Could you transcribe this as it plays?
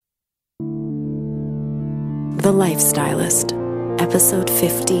The Lifestylist, Episode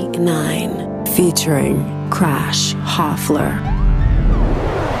 59, featuring Crash Hoefler.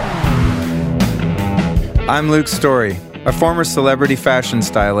 I'm Luke Story, a former celebrity fashion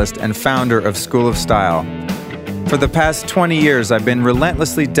stylist and founder of School of Style. For the past 20 years, I've been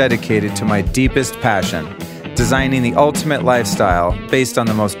relentlessly dedicated to my deepest passion, designing the ultimate lifestyle based on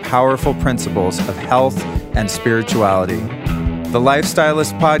the most powerful principles of health and spirituality. The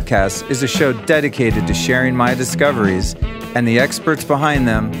Lifestylist Podcast is a show dedicated to sharing my discoveries and the experts behind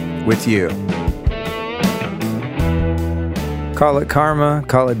them with you. Call it karma,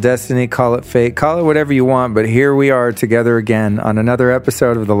 call it destiny, call it fate, call it whatever you want, but here we are together again on another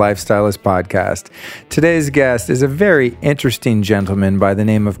episode of the Lifestylist Podcast. Today's guest is a very interesting gentleman by the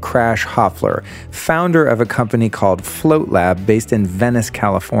name of Crash Hoefler, founder of a company called Float Lab based in Venice,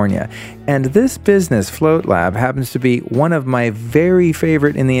 California. And this business, Float Lab, happens to be one of my very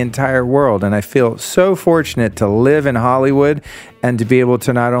favorite in the entire world. And I feel so fortunate to live in Hollywood and to be able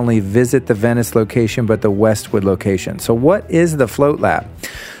to not only visit the Venice location, but the Westwood location. So what is the Float Lab?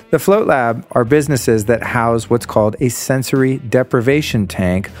 The Float Lab are businesses that house what's called a sensory deprivation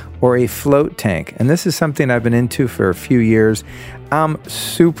tank or a float tank. And this is something I've been into for a few years. I'm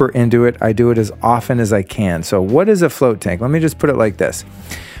super into it. I do it as often as I can. So what is a float tank? Let me just put it like this.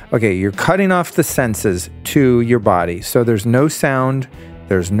 Okay, you're cutting off the senses to your body. So there's no sound,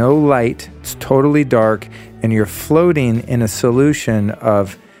 there's no light, it's totally dark, and you're floating in a solution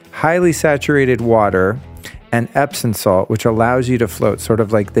of highly saturated water and Epsom salt, which allows you to float sort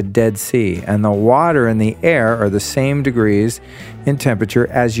of like the Dead Sea. And the water and the air are the same degrees in temperature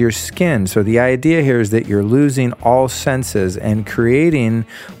as your skin. So the idea here is that you're losing all senses and creating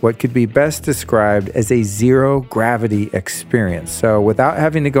what could be best described as a zero gravity experience. So without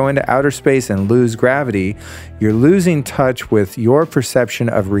having to go into outer space and lose gravity, you're losing touch with your perception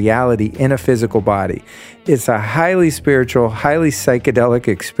of reality in a physical body. It's a highly spiritual, highly psychedelic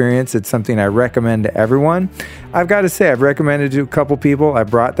experience. It's something I recommend to everyone. I've got to say, I've recommended it to a couple people. I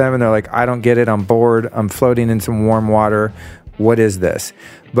brought them and they're like, I don't get it. I'm bored. I'm floating in some warm water. What is this?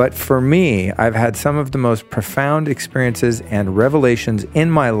 But for me, I've had some of the most profound experiences and revelations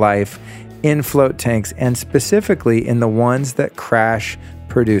in my life in float tanks, and specifically in the ones that Crash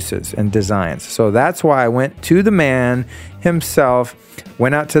produces and designs. So that's why I went to the man himself,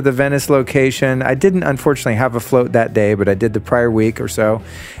 went out to the Venice location. I didn't unfortunately have a float that day, but I did the prior week or so,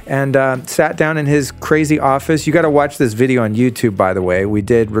 and sat down in his crazy office. You got to watch this video on YouTube, by the way. We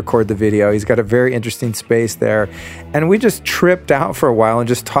did record the video. He's got a very interesting space there. And we just tripped out for a while and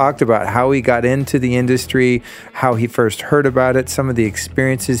just talked about how he got into the industry, how he first heard about it, some of the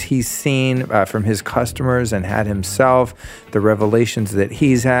experiences he's seen from his customers and had himself, the revelations that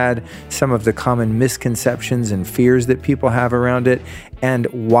he's had, some of the common misconceptions and fears that people have around it, and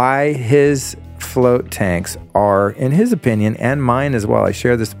why his float tanks are, in his opinion, and mine as well, I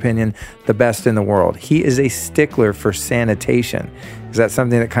share this opinion, the best in the world. He is a stickler for sanitation, because that's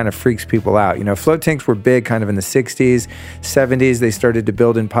something that kind of freaks people out. You know, float tanks were big kind of in the 60s, 70s. They started to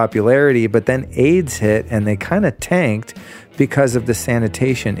build in popularity, but then AIDS hit and they kind of tanked because of the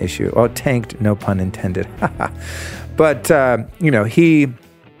sanitation issue. Oh, tanked, no pun intended. But, he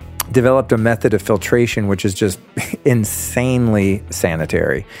developed a method of filtration which is just insanely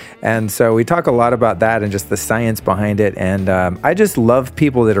sanitary. And so we talk a lot about that and just the science behind it. And I just love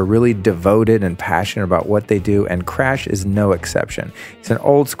people that are really devoted and passionate about what they do. And Crash is no exception. He's an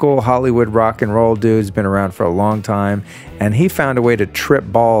old school Hollywood rock and roll dude who's been around for a long time. And he found a way to trip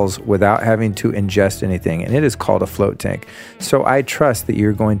balls without having to ingest anything. And it is called a float tank. So I trust that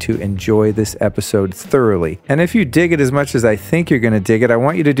you're going to enjoy this episode thoroughly. And if you dig it as much as I think you're going to dig it, I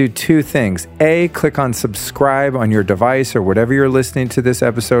want you to do two things. A, click on subscribe on your device or whatever you're listening to this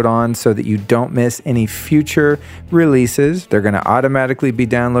episode on so that you don't miss any future releases. They're going to automatically be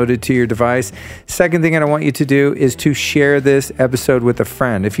downloaded to your device. Second thing I want you to do is to share this episode with a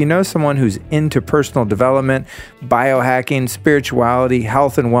friend. If you know someone who's into personal development, biohacking, spirituality,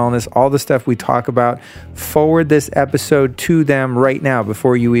 health and wellness, all the stuff we talk about, forward this episode to them right now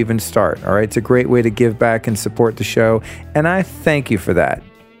before you even start. All right, it's a great way to give back and support the show, and I thank you for that.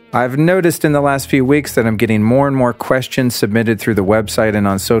 I've noticed in the last few weeks that I'm getting more and more questions submitted through the website and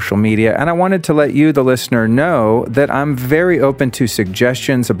on social media, and I wanted to let you, the listener, know that I'm very open to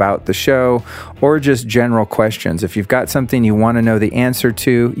suggestions about the show or just general questions. If you've got something you want to know the answer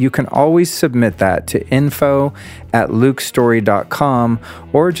to, you can always submit that to info@lukestory.com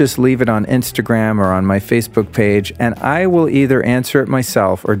or just leave it on Instagram or on my Facebook page, and I will either answer it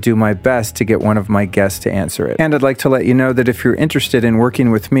myself or do my best to get one of my guests to answer it. And I'd like to let you know that if you're interested in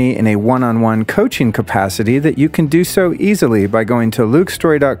working with me me in a one-on-one coaching capacity, that you can do so easily by going to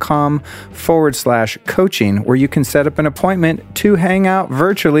lukestory.com/coaching, where you can set up an appointment to hang out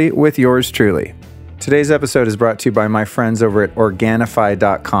virtually with yours truly. Today's episode is brought to you by my friends over at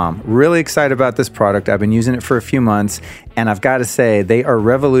Organifi.com. Really excited about this product. I've been using it for a few months, and I've got to say, they are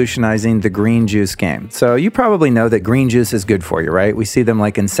revolutionizing the green juice game. So you probably know that green juice is good for you, right? We see them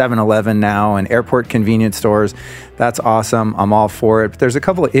like in 7-Eleven now and airport convenience stores. That's awesome. I'm all for it. But there's a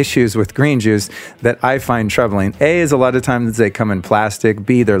couple of issues with green juice that I find troubling. A is a lot of times they come in plastic.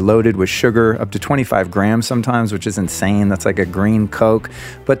 B, they're loaded with sugar, up to 25 grams sometimes, which is insane. That's like a green Coke.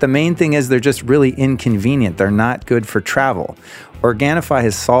 But the main thing is they're just really inconvenient. They're not good for travel. Organifi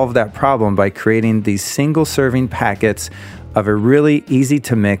has solved that problem by creating these single-serving packets of a really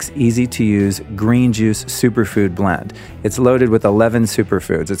easy-to-mix, easy-to-use green juice superfood blend. It's loaded with 11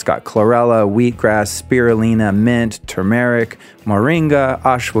 superfoods. It's got chlorella, wheatgrass, spirulina, mint, turmeric, moringa,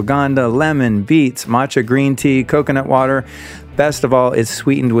 ashwagandha, lemon, beets, matcha green tea, coconut water. Best of all, it's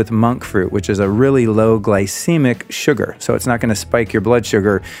sweetened with monk fruit, which is a really low glycemic sugar. So it's not going to spike your blood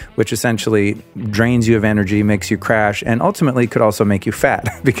sugar, which essentially drains you of energy, makes you crash, and ultimately could also make you fat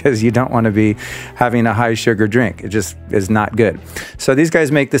because you don't want to be having a high sugar drink. It just is not good. So these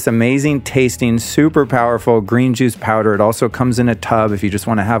guys make this amazing tasting, super powerful green juice powder. It also comes in a tub if you just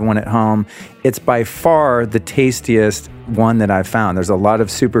want to have one at home. It's by far the tastiest one that I've found. There's a lot of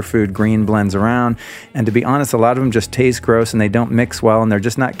superfood green blends around, and to be honest, a lot of them just taste gross and they don't mix well, and they're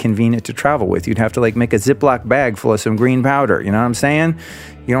just not convenient to travel with. You'd have to like make a Ziploc bag full of some green powder. You know what I'm saying?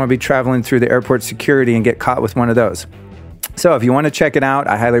 You don't want to be traveling through the airport security and get caught with one of those. So if you want to check it out,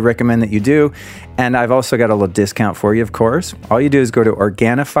 I highly recommend that you do. And I've also got a little discount for you, of course. All you do is go to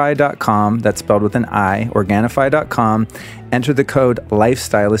Organifi.com, that's spelled with an I, Organifi.com, enter the code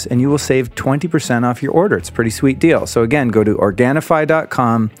LifeStylist, and you will save 20% off your order. It's a pretty sweet deal. So again, go to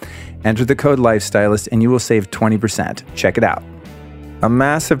Organifi.com, enter the code LifeStylist, and you will save 20%. Check it out. A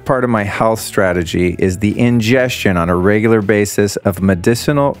massive part of my health strategy is the ingestion on a regular basis of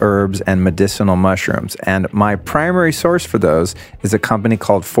medicinal herbs and medicinal mushrooms. And my primary source for those is a company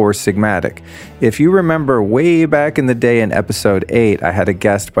called Four Sigmatic. If you remember way back in the day in episode 8, I had a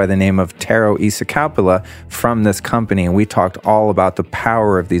guest by the name of Taro Isakapula from this company, and we talked all about the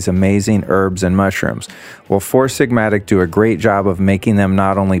power of these amazing herbs and mushrooms. Well, Four Sigmatic do a great job of making them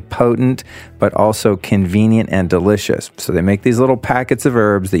not only potent, but also convenient and delicious. So they make these little packets of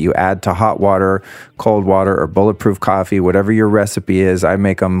herbs that you add to hot water, cold water, or bulletproof coffee, whatever your recipe is. I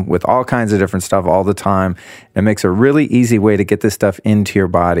make them with all kinds of different stuff all the time. It makes a really easy way to get this stuff into your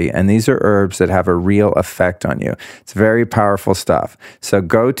body. And these are herbs that have a real effect on you. It's very powerful stuff. So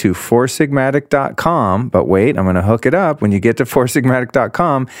go to foursigmatic.com, but wait, I'm going to hook it up. When you get to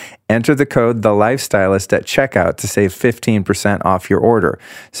foursigmatic.com, enter the code TheLifestylist at checkout to save 15% off your order.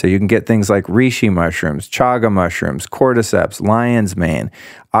 So you can get things like reishi mushrooms, chaga mushrooms, cordyceps, lion's mane,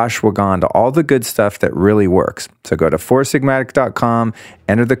 ashwagandha, all the good stuff that really works. So go to foursigmatic.com,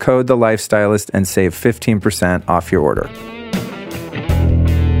 enter the code TheLifestylist, and save 15% off your order.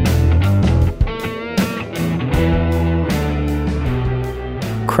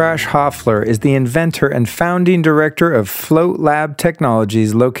 Crash Hoefler is the inventor and founding director of Float Lab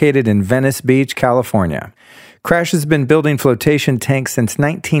Technologies located in Venice Beach, California. Crash has been building flotation tanks since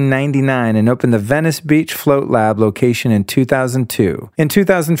 1999 and opened the Venice Beach Float Lab location in 2002. In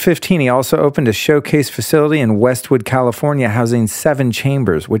 2015, he also opened a showcase facility in Westwood, California, housing 7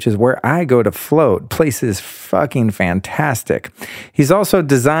 chambers, which is where I go to float. Place is fucking fantastic. He's also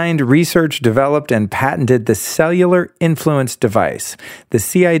designed, researched, developed, and patented the Cellular Influence Device. The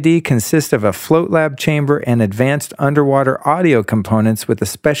CID consists of a float lab chamber and advanced underwater audio components with a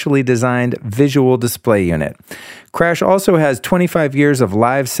specially designed visual display unit. Crash also has 25 years of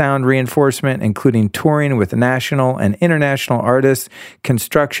live sound reinforcement, including touring with national and international artists,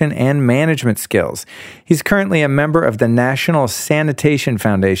 construction, and management skills. He's currently a member of the National Sanitation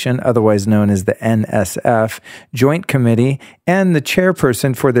Foundation, otherwise known as the NSF, Joint Committee, and the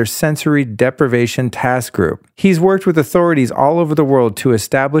chairperson for their Sensory Deprivation Task Group. He's worked with authorities all over the world to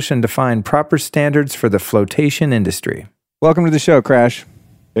establish and define proper standards for the flotation industry. Welcome to the show, Crash.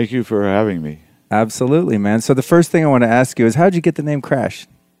 Thank you for having me. Absolutely, man. So the first thing I want to ask you is, how'd you get the name Crash?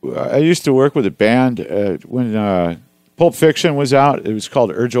 I used to work with a band when Pulp Fiction was out. It was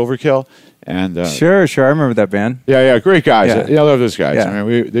called Urge Overkill. And Sure. I remember that band. Yeah, great guys. Yeah. I love those guys. Yeah. I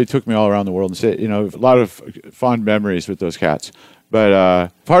mean, they took me all around the world and said, a lot of fond memories with those cats.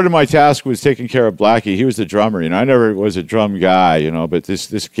 But part of my task was taking care of Blackie. He was the drummer. I never was a drum guy, but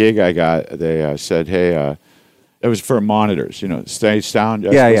this gig I got, they said, hey, It was for monitors, stage sound.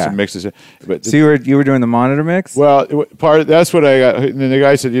 Yeah. Mixes. But so you were doing the monitor mix? Well, that's what I got. And then the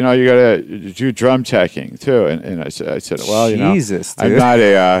guy said, you got to do drum teching too. And I said, well, Jesus, dude. I'm not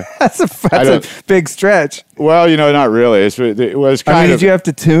a. That's a big stretch. Well, not really. It was kind of. Did you have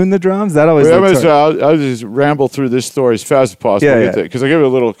to tune the drums? That always. I'll just ramble through this story as fast as possible. Yeah. Because I give it a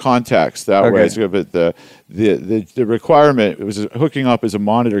little context that Okay. way. It's good, but the requirement was hooking up as a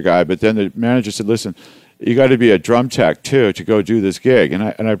monitor guy, but then the manager said, listen, you got to be a drum tech too to go do this gig. And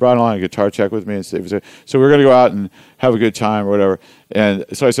I brought along a guitar tech with me, and so we're going to go out and have a good time or whatever. And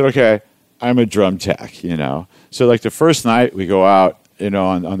so I said, okay, I'm a drum tech, So like the first night we go out,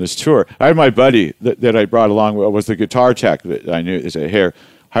 on this tour, I had my buddy that I brought along was the guitar tech that I knew. He said, here,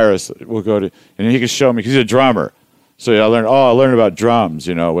 hire us. We'll go to, and he could show me because he's a drummer. So I learned about drums.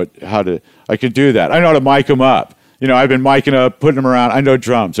 I could do that. I know how to mic them up. I've been micing up, putting them around. I know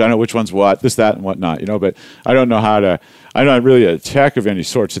drums. I know which one's what, this, that, and whatnot, but I don't know how to, I'm not really a tech of any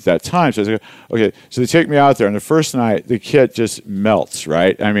sorts at that time. So I said, okay, so they take me out there, and the first night, the kit just melts,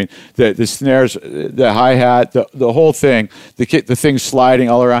 right? I mean, the snares, the hi-hat, the whole thing, the thing's sliding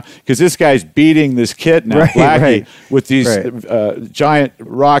all around, because this guy's beating this kit now, Blackie, with these giant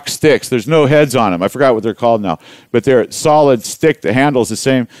rock sticks. There's no heads on them. I forgot what they're called now, but they're solid stick. The handle's the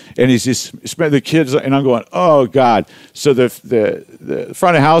same, and he's just spent the kids, and I'm going, oh, God. So the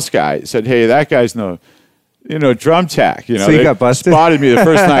front of house guy said, hey, that guy's no drum tech. So you got busted? Spotted me the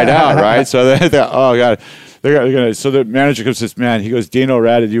first night out, right? So they thought, oh, God. They're gonna. So the manager comes and says, man, he goes, Dino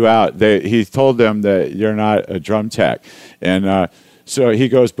ratted you out. He told them that you're not a drum tech. And so he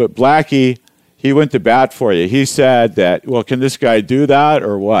goes, but Blackie, he went to bat for you. He said that, well, can this guy do that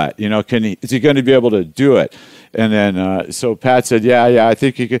or what? Is he going to be able to do it? And then so Pat said, yeah, I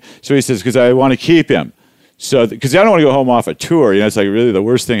think he could. So he says, because I want to keep him. So, because I don't want to go home off a tour, it's like really the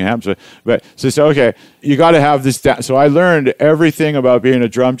worst thing that happens. But so he said, okay, you got to have this down. So I learned everything about being a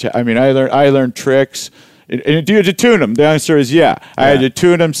drum tech. I mean, I learned tricks. And do you have to tune them? The answer is yeah. I had to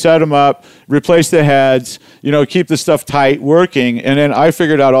tune them, set them up, replace the heads, keep the stuff tight, working. And then I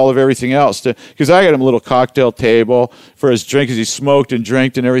figured out all of everything else. Because I got him a little cocktail table for his drink, because he smoked and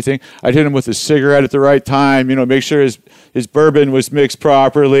drank and everything. I'd hit him with a cigarette at the right time, make sure his bourbon was mixed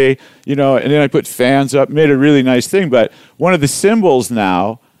properly, and then I put fans up, made a really nice thing. But one of the symbols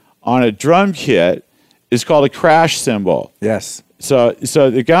now on a drum kit is called a crash cymbal. Yes. So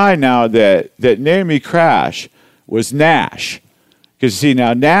the guy now that named me Crash was Nash. Because see,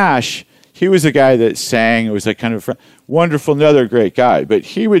 now Nash, he was the guy that sang. It was like kind of wonderful, another great guy. But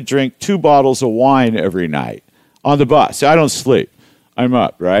he would drink 2 bottles of wine every night on the bus. See, I don't sleep. I'm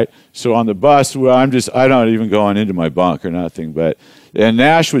up, right? So on the bus, well, I don't even go on into my bunk or nothing. And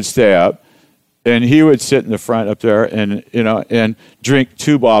Nash would stay up, and he would sit in the front up there and drink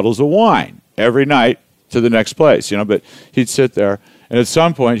 2 bottles of wine every night to the next place, but he'd sit there, and at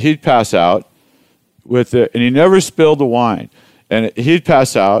some point he'd pass out and he never spilled the wine, and he'd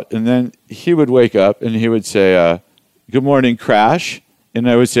pass out, and then he would wake up and he would say, good morning, Crash, and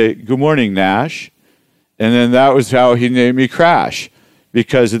I would say, good morning, Nash, and then that was how he named me Crash,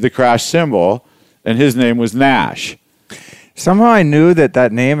 because of the crash symbol, and his name was Nash. Somehow I knew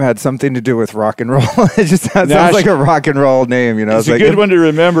that name had something to do with rock and roll. It just sounds like a rock and roll name, It's a good one to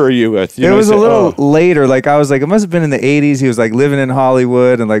remember you with. It was a little later. Like I was like, it must have been in the 80s. He was like living in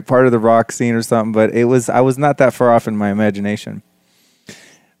Hollywood and like part of the rock scene or something. But I was not that far off in my imagination.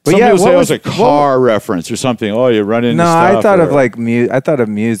 But some people say it was a car reference or something. Oh, you run into stuff. No, I thought of I thought of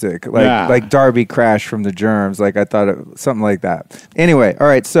music, like Darby Crash from the Germs. Like I thought of something like that. Anyway, all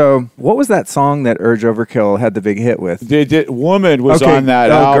right. So, what was that song that Urge Overkill had the big hit with? They did. Woman was on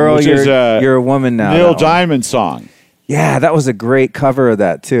that album. Girl, which you're a woman now. Neil Diamond song. Yeah, that was a great cover of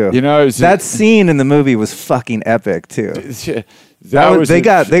that too. That scene in the movie was fucking epic too. They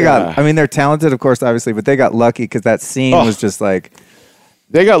got. I mean, they're talented, of course, obviously, but they got lucky because that scene was just like.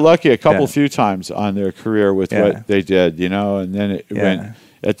 They got lucky a few times on their career with what they did, and then it went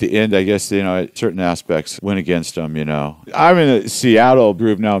at the end. I guess certain aspects went against them. I'm in a Seattle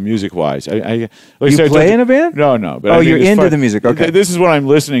groove now, music-wise. You play in a band? No. But you're into the music. Okay, this is what I'm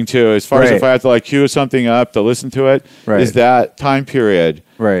listening to. As far as if I have to cue something up to listen to it, is that time period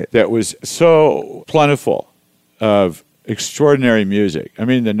that was so plentiful of extraordinary music. I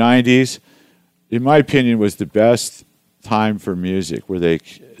mean, the '90s, in my opinion, was the best time for music, where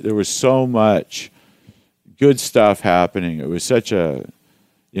there was so much good stuff happening. It was such a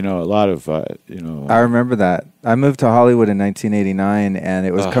lot of I remember that. I moved to Hollywood in 1989, and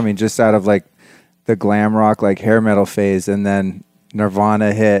it was coming just out of like the glam rock, like hair metal phase, and then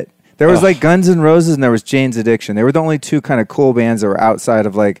Nirvana hit. There was like Guns N' Roses and there was Jane's Addiction. They were the only two kind of cool bands that were outside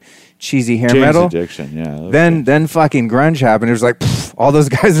of like cheesy hair metal. Jane's Addiction, yeah. Then fucking grunge happened. It was like all those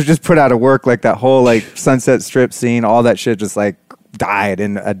guys were just put out of work. Like that whole like Sunset Strip scene, all that shit just like died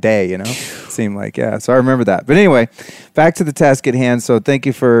in a day, you know? Seemed like, yeah. So I remember that. But anyway, back to the task at hand. So thank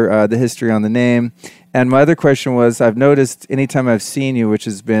you for the history on the name. And my other question was, I've noticed anytime I've seen you, which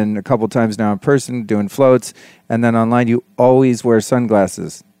has been a couple times now in person, doing floats, and then online, you always wear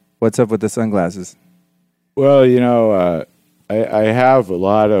sunglasses. What's up with the sunglasses? Well, you know, I have a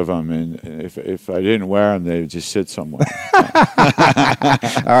lot of them, and if I didn't wear them, they would just sit somewhere. All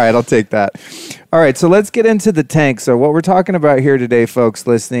right, I'll take that. All right, so let's get into the tank. So what we're talking about here today, folks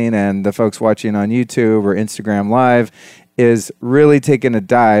listening and the folks watching on YouTube or Instagram Live, is really taking a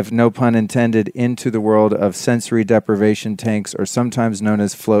dive, no pun intended, into the world of sensory deprivation tanks, or sometimes known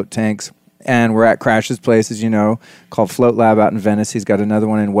as float tanks. And we're at Crash's place, as you know, called Float Lab out in Venice. He's got another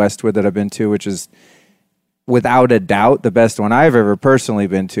one in Westwood that I've been to, which is without a doubt the best one I've ever personally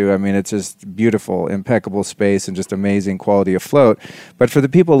been to. I mean, it's just beautiful, impeccable space and just amazing quality of float. But for the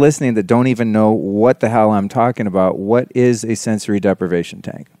people listening that don't even know what the hell I'm talking about, what is a sensory deprivation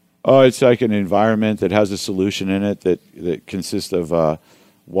tank? Oh, it's like an environment that has a solution in it that consists of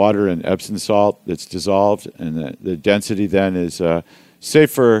water and Epsom salt that's dissolved, and the density then is, say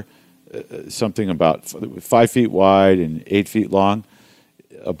for something about 5 feet wide and 8 feet long,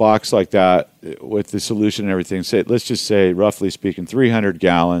 a box like that with the solution and everything, say, let's just say, roughly speaking, 300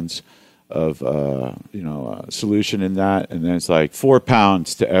 gallons of solution in that, and then it's like 4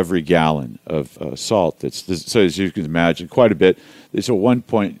 pounds to every gallon of salt. So as you can imagine, quite a bit. It's a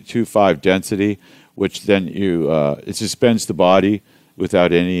 1.25 density, which then it suspends the body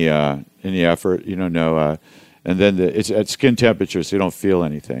without any effort. And then it's at skin temperature, so you don't feel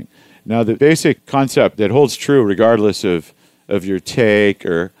anything. Now, the basic concept that holds true regardless of your take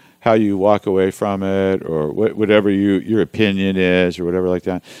or how you walk away from it or whatever your opinion is or whatever like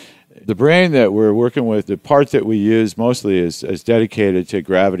that. The brain that we're working with, the part that we use mostly is dedicated to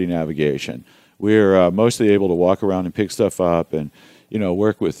gravity navigation. We're mostly able to walk around and pick stuff up and,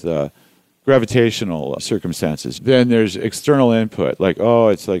 work with gravitational circumstances. Then there's external input, like, oh,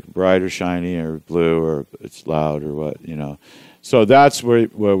 it's like bright or shiny or blue or it's loud or what, So that's where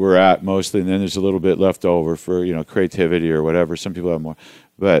we're at mostly, and then there's a little bit left over for creativity or whatever. Some people have more,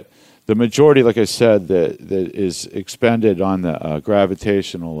 but the majority, like I said, that is expended on the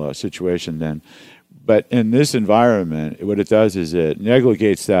gravitational situation. Then, but in this environment, what it does is it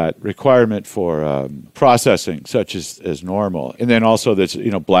negates that requirement for processing, such as normal, and then also that's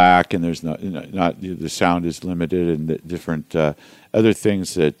black, and there's not the sound is limited, and the different. Other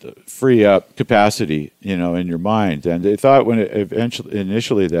things that free up capacity, in your mind. And they thought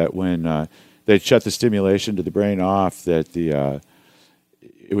initially that when they shut the stimulation to the brain off, that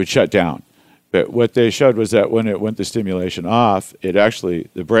it would shut down. But what they showed was that when it went the stimulation off,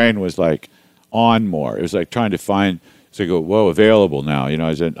 the brain was like on more. It was like trying to find, so you go, whoa, available now.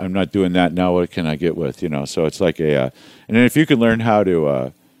 I'm not doing that now. What can I get with? So it's like and then if you can learn how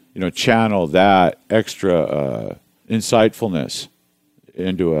to, channel that extra insightfulness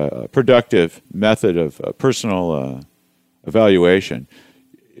into a productive method of personal evaluation,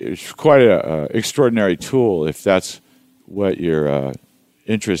 it's quite an extraordinary tool if that's what your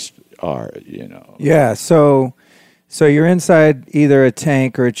interests are, Yeah, so you're inside either a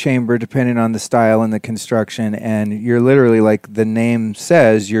tank or a chamber, depending on the style and the construction, and you're literally, like the name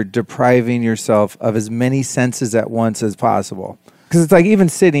says, you're depriving yourself of as many senses at once as possible. Because it's like even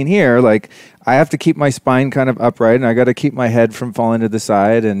sitting here, like I have to keep my spine kind of upright and I got to keep my head from falling to the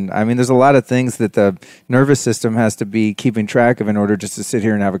side. And I mean, there's a lot of things that the nervous system has to be keeping track of in order just to sit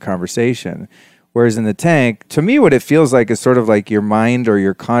here and have a conversation. Whereas in the tank, to me, what it feels like is sort of like your mind or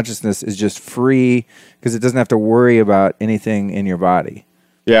your consciousness is just free because it doesn't have to worry about anything in your body.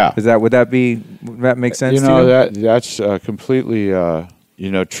 Yeah. Would that make sense to you? That's completely...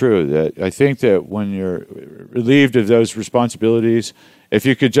 true. That I think that when you're relieved of those responsibilities, if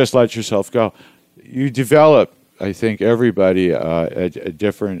you could just let yourself go, you develop, I think, everybody at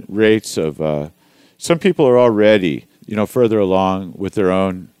different rates of, some people are already, further along with their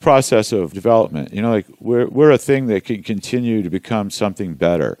own process of development. Like we're a thing that can continue to become something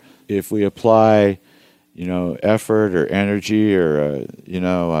better. If we apply, effort or energy or,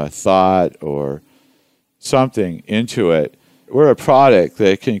 thought or something into it, we're a product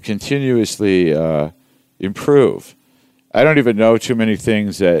that can continuously improve. I don't even know too many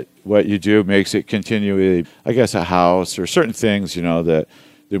things that what you do makes it continually, I guess, a house or certain things, that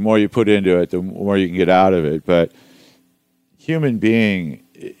the more you put into it, the more you can get out of it. But human being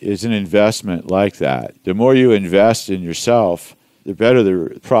is an investment like that. The more you invest in yourself, the better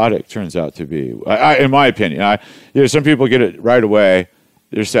the product turns out to be. In my opinion, some people get it right away,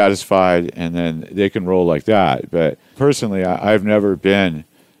 they're satisfied, and then they can roll like that. But personally, I've never been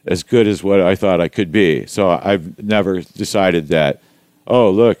as good as what I thought I could be. So I've never decided that, oh,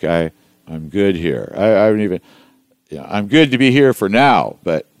 look, I'm good here. I haven't even, I'm good to be here for now,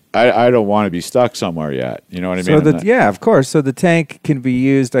 but I don't want to be stuck somewhere yet. You know what I mean? Yeah, of course. So the tank can be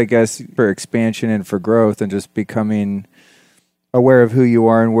used, I guess, for expansion and for growth and just becoming aware of who you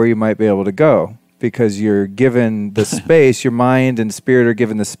are and where you might be able to go, because you're given the space, your mind and spirit are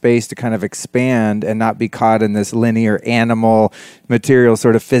given the space to kind of expand and not be caught in this linear animal material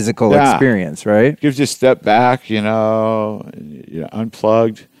sort of physical experience, right? Gives you a step back,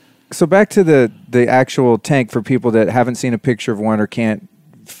 unplugged. So back to the actual tank for people that haven't seen a picture of one or can't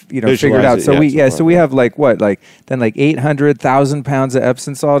figure it out. So we have like 800,000 pounds of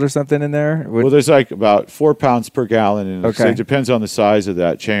Epsom salt or something in there. Well, there's like about 4 pounds per gallon, and so it depends on the size of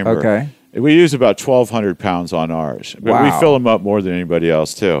that chamber. Okay. We use about 1,200 pounds on ours, but we fill them up more than anybody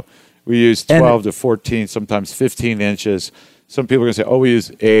else too. We use 12 to 14, sometimes 15 inches. Some people are going to say, oh, we use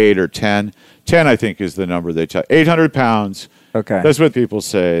 8 or 10. 10, I think, is the number they tell. 800 pounds. Okay. That's what people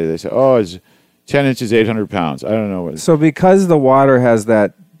say. They say, oh, it's 10 inches, 800 pounds. I don't know. So because the water has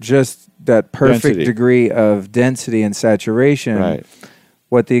that perfect density. Degree of density and saturation, right.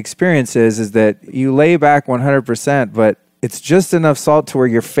 What the experience is that you lay back 100%, but it's just enough salt to where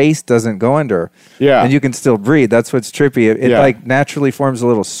your face doesn't go under. Yeah. And you can still breathe. That's what's trippy. It like naturally forms a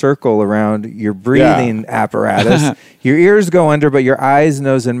little circle around your breathing apparatus. Your ears go under, but your eyes,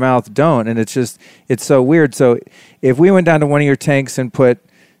 nose, and mouth don't. And it's so weird. So if we went down to one of your tanks and put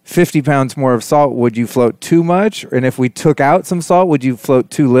 50 pounds more of salt, would you float too much? And if we took out some salt, would you float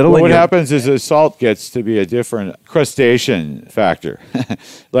too little? Well, what happens is the salt gets to be a different crustacean factor.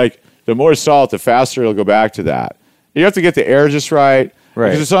 Like the more salt, the faster it'll go back to that. You have to get the air just right,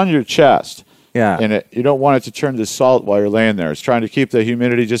 because it's on your chest. Yeah. And you don't want it to turn to salt while you're laying there. It's trying to keep the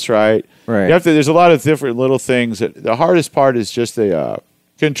humidity just right. Right. There's a lot of different little things. The hardest part is just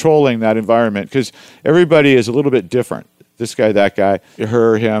controlling that environment, because everybody is a little bit different. This guy, that guy,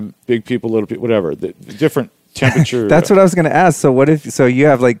 her, him, big people, little people, whatever. The different temperature. That's what I was going to ask. So you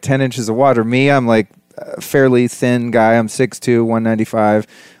have like 10 inches of water. Me, I'm like a fairly thin guy. I'm 6'2", 195.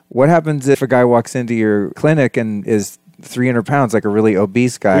 What happens if a guy walks into your clinic and is 300 pounds, like a really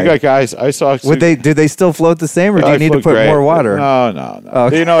obese guy? We got guys. I saw. Do they still float the same, or do you need to put more water? No.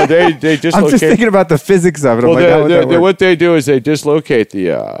 Okay. They dislocate. I'm just thinking about the physics of it. Well, what they do is they dislocate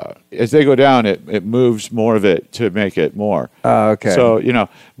as they go down, it moves more of it to make it more. Okay. So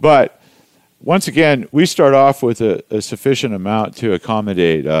but once again, we start off with a sufficient amount to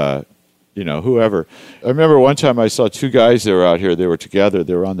accommodate. Whoever. I remember one time I saw two guys that were out here. They were together.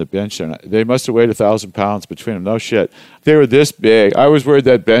 They were on the bench, and they must have weighed 1,000 pounds between them. No shit. They were this big. I was worried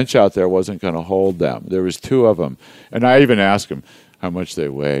that bench out there wasn't going to hold them. There was two of them, and I even asked them how much they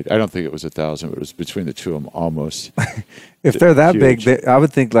weighed. I don't think it was 1,000, but it was between the two of them almost. If they're that big, I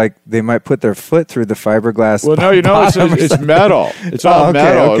would think like they might put their foot through the fiberglass. Well, no, it's metal. It's all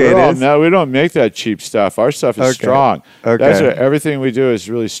metal. We don't make that cheap stuff. Our stuff is strong. Okay. Everything we do is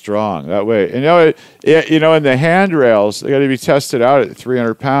really strong that way. And and the handrails, they got to be tested out at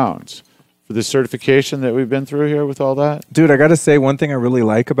 300 pounds for the certification that we've been through here with all that. Dude, I got to say, one thing I really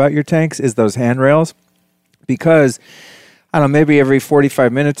like about your tanks is those handrails, because I don't know, maybe every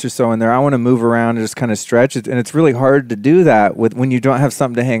 45 minutes or so in there, I want to move around and just kind of stretch it. And it's really hard to do that when you don't have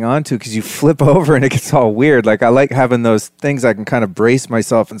something to hang on to, because you flip over and it gets all weird. Like I like having those things I can kind of brace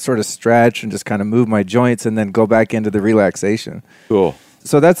myself and sort of stretch and just kind of move my joints and then go back into the relaxation. Cool.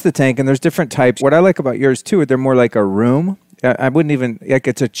 So that's the tank, and there's different types. What I like about yours too, they're more like a room. I wouldn't even, like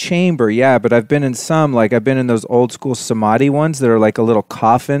it's a chamber, but I've been in some, like I've been in those old school Samadhi ones that are like a little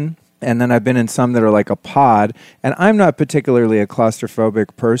coffin. And then I've been in some that are like a pod. And I'm not particularly a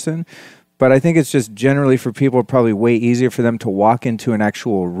claustrophobic person, but I think it's just generally for people probably way easier for them to walk into an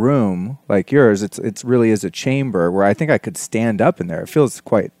actual room like yours. It's really is a chamber where I think I could stand up in there. It feels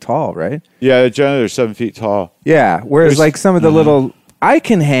quite tall, right? Yeah, generally they're 7 feet tall. Yeah, whereas like some of the little... I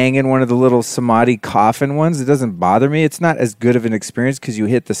can hang in one of the little Samadhi coffin ones. It doesn't bother me. It's not as good of an experience because you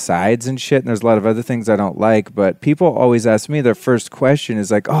hit the sides and shit, and there's a lot of other things I don't like. But people always ask me, their first question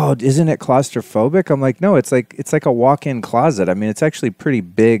is like, oh, isn't it claustrophobic? I'm like, no, it's like a walk-in closet. I mean, it's actually pretty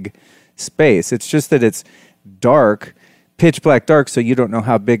big space. It's just that it's dark, pitch black dark, so you don't know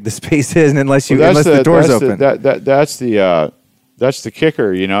how big the space is unless the door's open. That's the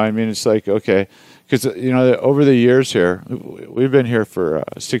kicker, I mean, it's like, okay. Because, over the years here, we've been here for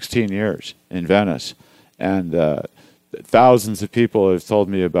 16 years in Venice, and thousands of people have told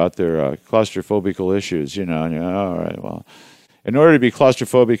me about their claustrophobical issues, and all right, well. In order to be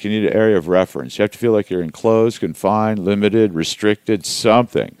claustrophobic, you need an area of reference. You have to feel like you're enclosed, confined, limited, restricted,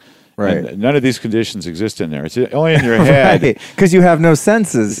 something. Right. And none of these conditions exist in there. It's only in your head. Because you have no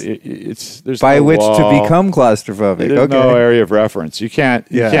senses There's by no which wall. to become claustrophobic. There's no area of reference. You can't.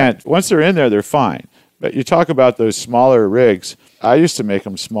 Once they're in there, they're fine. But you talk about those smaller rigs. I used to make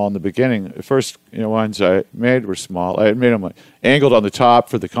them small in the beginning. The first ones I made were small. I made them angled on the top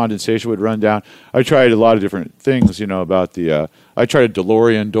for the condensation would run down. I tried a lot of different things, about the. I tried a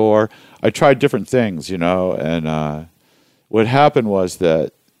DeLorean door. I tried different things, and what happened was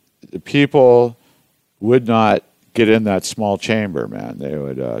that the people would not get in that small chamber, man. They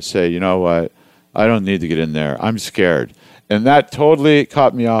would say, you know what, I don't need to get in there. I'm scared. And that totally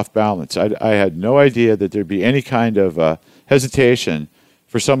caught me off balance. I had no idea that there'd be any kind of hesitation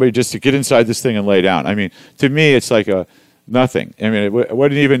for somebody just to get inside this thing and lay down. I mean, to me, it's like nothing. I mean, it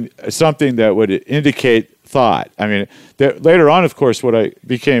wasn't even something that would indicate thought. I mean, later on, of course, what I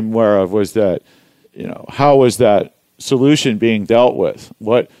became aware of was that, how was that solution being dealt with?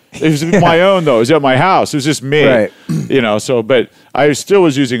 It was my own, though. It was at my house. It was just me, right. But I still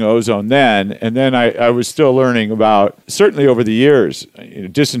was using ozone then, and then I was still learning about, certainly over the years,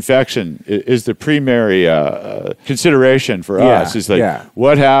 disinfection is the primary consideration for us. It's like,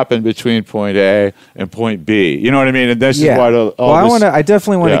 what happened between point A and point B? You know what I mean? And this is why I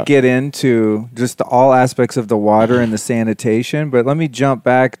definitely want to get into just all aspects of the water and the sanitation, but let me jump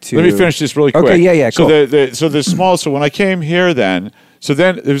back to... Let me finish this really quick. Okay, cool. So the small... So when I came here then... So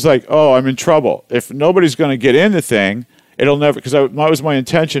then it was like, oh, I'm in trouble. If nobody's going to get in the thing, it'll never, because that was my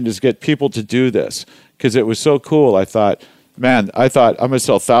intention, is get people to do this, because it was so cool. I thought, I'm going to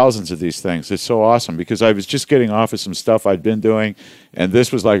sell thousands of these things. It's so awesome, because I was just getting off of some stuff I'd been doing, and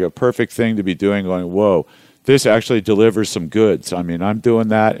this was like a perfect thing to be doing, going, whoa, this actually delivers some goods. I mean, I'm doing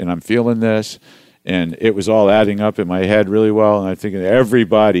that, and I'm feeling this, and it was all adding up in my head really well, and I'm thinking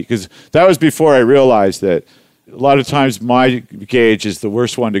everybody, because that was before I realized that a lot of times my gauge is the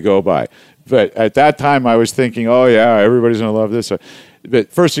worst one to go by. But at that time, I was thinking, oh, yeah, everybody's going to love this.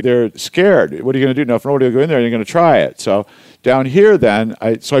 But first, they're scared. What are you going to do? Now, if nobody will go in there, you're going to try it. So down here then,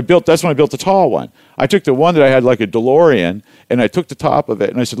 that's when I built the tall one. I took the one that I had like a DeLorean, and I took the top of it,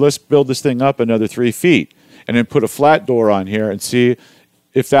 and I said, let's build this thing up another 3 feet, and then put a flat door on here and see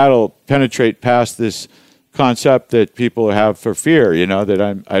if that'll penetrate past this concept that people have for fear,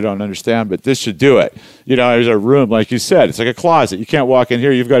 that I don't understand, but this should do it. There's a room, like you said, it's like a closet. You can't walk in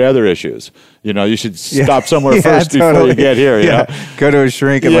here, you've got other issues. You should stop somewhere first before you get here. Go to a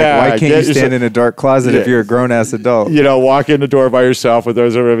shrink and why can't you stand in a dark closet if you're a grown-ass adult? Walk in the door by yourself with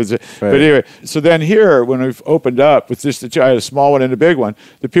those. Right. But anyway, so then here, when we've opened up with this, I had a small one and a big one.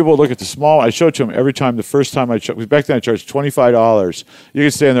 The people would look at the small one. I showed to them every time. The first time back then I charged $25. You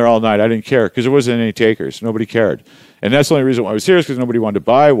could stay in there all night. I didn't care because there wasn't any takers. Nobody cared. And that's the only reason why I was here, is because nobody wanted to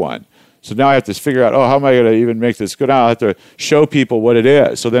buy one. So now I have to figure out, how am I going to even make this go down? I have to show people what it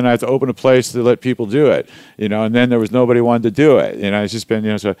is. So then I have to open a place to let people do it, and then there was nobody wanted to do it. It's just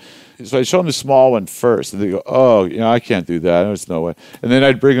been, so I show them the small one first, and they go, oh, I can't do that. There's no way. And then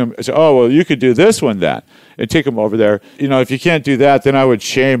I'd bring them, I say, oh, well, you could do this one then, and take them over there. If you can't do that, then I would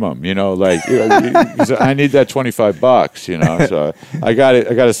shame them, I need that $25, so I got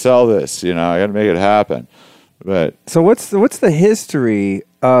to sell this, I got to make it happen. But so what's the history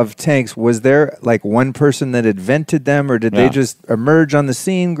of tanks? Was there like one person that invented them, or did they just emerge on the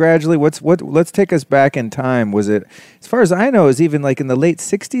scene gradually? Let's take us back in time. Was it, as far as I know, is even like in the late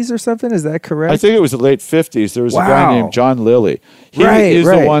 60s or something? Is that correct? I think it was the late 50s. There was a guy named John Lilly. He's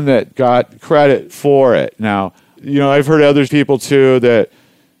the one that got credit for it. Now, I've heard other people too that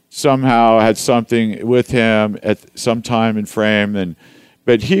somehow had something with him at some time in frame,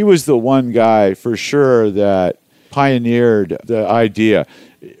 but he was the one guy for sure that pioneered the idea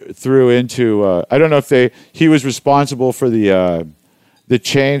through into, I don't know if he was responsible for the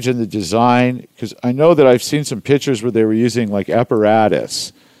change in the design, because I know that I've seen some pictures where they were using like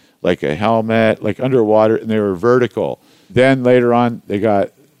apparatus, like a helmet, like underwater, and they were vertical. Then later on, they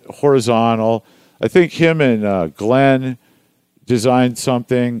got horizontal. I think him and Glenn designed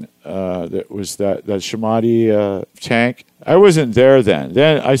something that was that Shamati tank. I wasn't there then.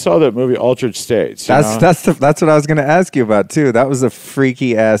 Then I saw that movie Altered States. That's what I was going to ask you about too. That was a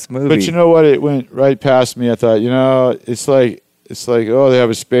freaky ass movie. But you know what? It went right past me. I thought, it's like oh, they have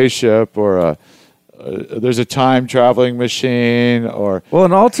a spaceship, or there's a time traveling machine, or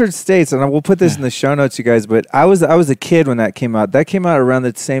in Altered States, and we'll put this in the show notes, you guys. But I was a kid when that came out. That came out around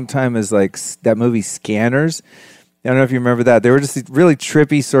the same time as like that movie Scanners. I don't know if you remember that. They were just really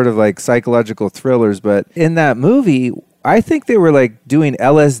trippy, sort of like psychological thrillers. But in that movie, I think they were like doing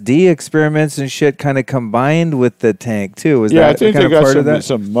LSD experiments and shit kind of combined with the tank too. Was that I think kind they of part of got that?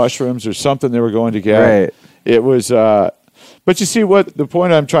 some mushrooms or something they were going to get. Right. It was, but you see what the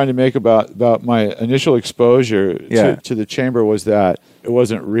point I'm trying to make about my initial exposure to the chamber was that it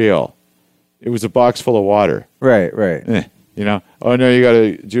wasn't real. It was a box full of water. Right. You know, oh no, you got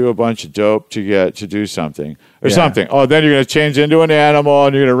to do a bunch of dope to do something or something. Oh, then you're going to change into an animal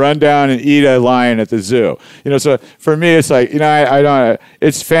and you're going to run down and eat a lion at the zoo. You know, so for me, it's like, you know, I don't.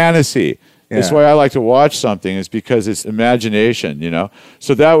 It's fantasy. Yeah. That's why I like to watch something, is because it's imagination. You know,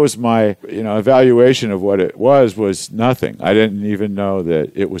 so that was my evaluation of what it was nothing. I didn't even know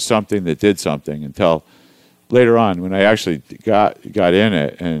that it was something that did something until later on when I actually got in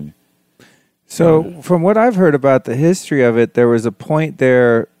it and. So from what I've heard about the history of it, there was a point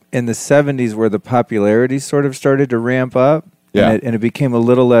there in the 70s where the popularity sort of started to ramp up and it became a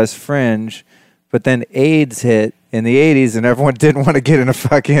little less fringe. But then AIDS hit in the 80s and everyone didn't want to get in a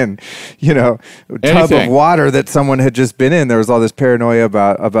fucking, tub of water that someone had just been in. There was all this paranoia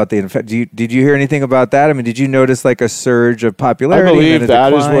about the infection. Did you hear anything about that? I mean, did you notice like a surge of popularity? I believe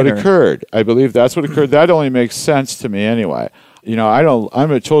that is what occurred. I believe that's what occurred. That only makes sense to me anyway. You know, I'm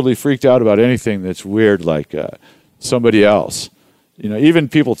totally freaked out about anything that's weird, like somebody else. You know, even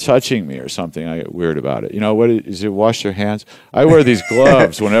people touching me or something, I get weird about it. You know, is it wash their hands? I wear these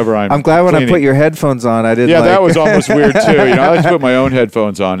gloves whenever I'm glad when cleaning. I put your headphones on, I didn't. Yeah, that was almost weird too. You know, I like to put my own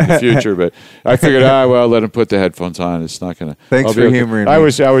headphones on in the future, but I figured, let him put the headphones on. It's not going to. Thanks for humoring me. I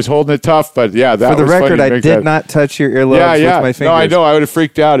was holding it tough, but yeah, that was for the record, funny I did not touch your earlobes with my fingers. No, I know. I would have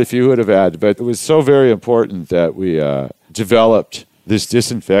freaked out if you would have had, but it was so very important that we developed this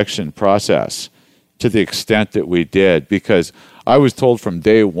disinfection process to the extent that we did, because I was told from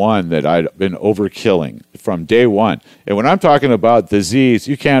day one that I'd been overkilling from day one. And when I'm talking about disease,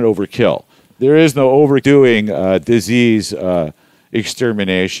 you can't overkill. There is no overdoing disease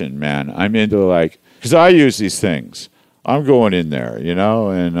extermination, man. I'm into because I use these things. I'm going in there,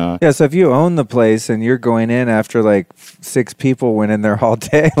 and... so if you own the place and you're going in after 6 people went in there all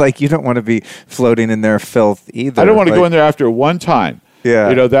day, you don't want to be floating in their filth either. I don't want to go in there after one time.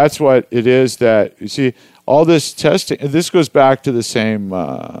 Yeah. That's what it is that, you see, all this testing, this goes back to the same,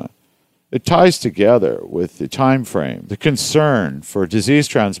 it ties together with the time frame. The concern for disease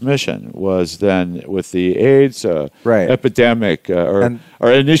transmission was then with the AIDS epidemic or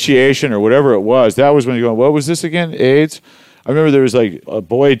initiation or whatever it was. That was when you're going, what was this again? AIDS? I remember there was a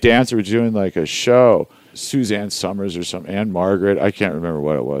boy dancer was doing a show, Suzanne Summers or something, Anne Margaret, I can't remember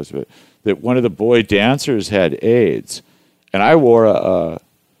what it was, but that one of the boy dancers had AIDS. And I wore a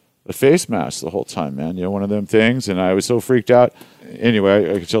face mask the whole time, man. One of them things, and I was so freaked out.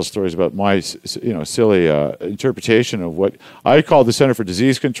 Anyway, I could tell stories about my, silly interpretation of what I called the Center for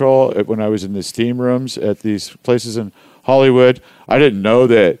Disease Control when I was in the steam rooms at these places in Hollywood. I didn't know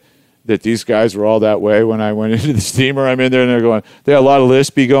that these guys were all that way when I went into the steamer. I'm in there, and they're going, they had a lot of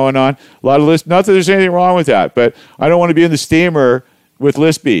lispy going on. A lot of lisp. Not that there's anything wrong with that, but I don't want to be in the steamer with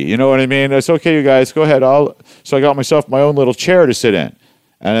lispy. You know what I mean? It's okay, you guys, go ahead. So I got myself my own little chair to sit in.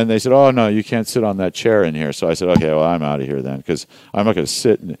 And then they said, oh, no, you can't sit on that chair in here. So I said, okay, well, I'm out of here then, because I'm not going to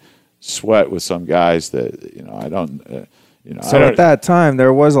sit and sweat with some guys that, I don't... So at that time,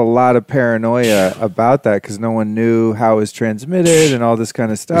 there was a lot of paranoia about that because no one knew how it was transmitted and all this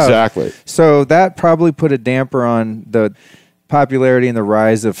kind of stuff. Exactly. So that probably put a damper on the popularity and the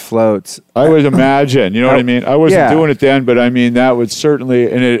rise of floats. I would imagine, you know what I mean? I wasn't doing it then, but I mean, that would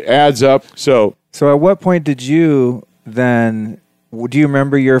certainly, and it adds up. So at what point did you then... Do you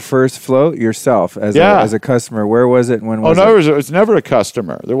remember your first float yourself as a customer? Where was it? When was it? It was never a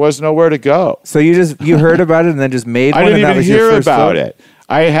customer. There was nowhere to go. So you heard about it and then just made one? I didn't even hear about it.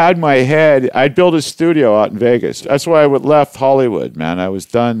 I had my head. I'd built a studio out in Vegas. That's why I left Hollywood, man. I was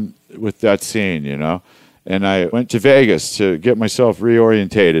done with that scene, And I went to Vegas to get myself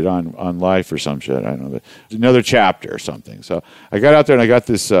reorientated on life or some shit. I don't know, but another chapter or something. So I got out there and I got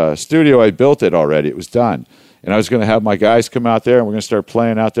this studio. I built it already. It was done. And I was going to have my guys come out there, and we're going to start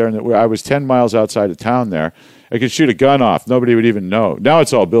playing out there. And I was 10 miles outside of town there. I could shoot a gun off. Nobody would even know. Now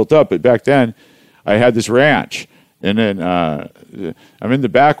it's all built up. But back then, I had this ranch. And then I'm in the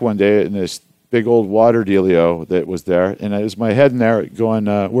back one day in this big old water dealio that was there. And it was my head in there going,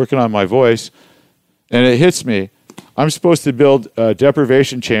 working on my voice. And it hits me. I'm supposed to build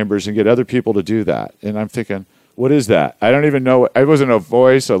deprivation chambers and get other people to do that. And I'm thinking... what is that? I don't even know. It wasn't a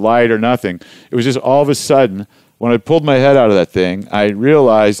voice, a light, or nothing. It was just all of a sudden, when I pulled my head out of that thing, I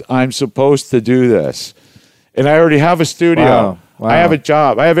realized I'm supposed to do this. And I already have a studio. Wow. I have a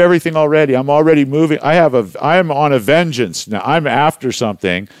job. I have everything already. I'm already moving. I am on a vengeance now. I'm after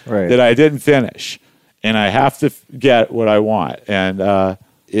something that I didn't finish. and I have to get what I want. And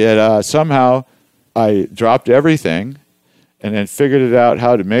somehow I dropped everything and then figured it out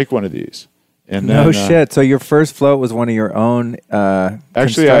how to make one of these. And no then, shit. So your first float was one of your own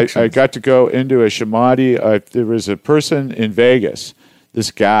actually, I got to go into a Shamati. There was a person in Vegas,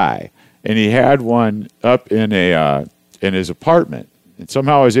 this guy, and he had one up in his apartment. And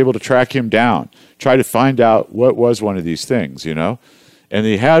somehow I was able to track him down, try to find out what was one of these things, you know. And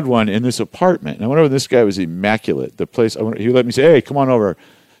he had one in this apartment. And I went over, this guy was immaculate. The place, he let me say, hey, come on over.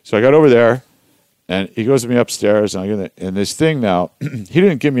 So I got over there. And he goes with me upstairs, and this thing now, he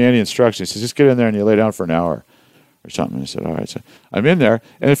didn't give me any instructions. He said, just get in there and you lay down for an hour or something. And I said, all right. So I'm in there,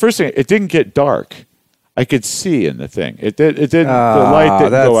 and the first thing, it didn't get dark. I could see in the thing. It didn't. The light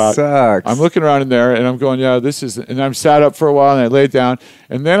didn't go out. Sucks. I'm looking around in there, and I'm going, yeah, this is. And I'm sat up for a while, and I laid down,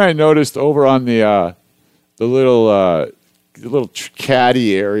 and then I noticed over on the little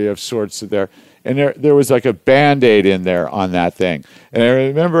caddy area of sorts there. And there was like a Band-Aid in there on that thing. And I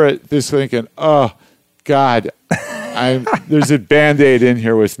remember just thinking, oh, God, there's a Band-Aid in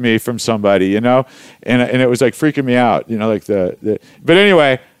here with me from somebody, you know? And it was like freaking me out, you know, like but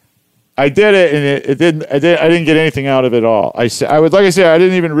anyway, I did it, and I didn't get anything out of it all. I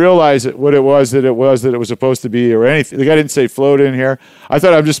didn't even realize what it was that it was supposed to be or anything. The guy didn't say float in here. I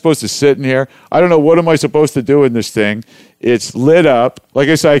thought I'm just supposed to sit in here. I don't know, what am I supposed to do in this thing? It's lit up. Like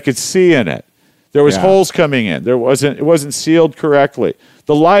I said, I could see in it. There was holes coming in. It wasn't sealed correctly.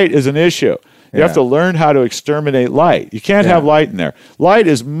 The light is an issue. You have to learn how to exterminate light. You can't have light in there. Light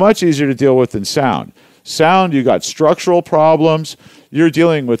is much easier to deal with than sound. Sound, you got structural problems. You're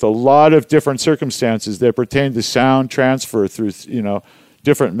dealing with a lot of different circumstances that pertain to sound transfer through, you know,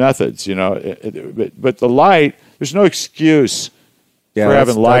 different methods, you know. But the light, there's no excuse for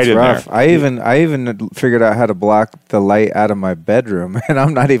having light in there. I even figured out how to block the light out of my bedroom, and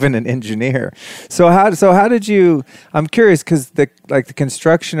I'm not even an engineer. So how did you? I'm curious because the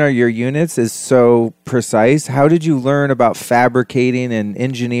construction of your units is so precise. How did you learn about fabricating and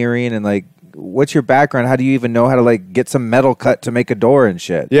engineering and like? What's your background? How do you even know how to like get some metal cut to make a door and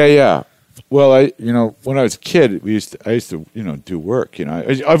shit? Yeah. Well, when I was a kid, I used to, you know, do work. You know,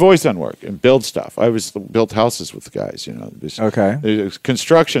 I've always done work and build stuff. I was built houses with the guys. You know, okay.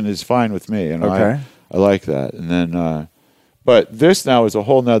 Construction is fine with me, and okay. I like that. And then, but this now is a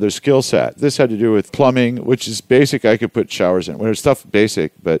whole nother skill set. This had to do with plumbing, which is basic. I could put showers in. Well, there's stuff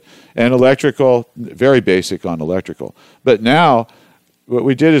basic, and electrical, very basic on electrical. But now, what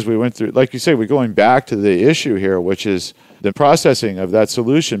we did is we went through, like you say, we're going back to the issue here, which is the processing of that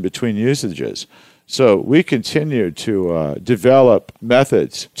solution between usages. So we continued to develop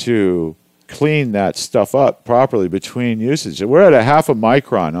methods to clean that stuff up properly between usages. We're at a 0.5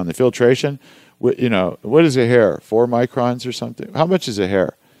 micron on the filtration. You know, what is a hair? 4 microns or something? How much is a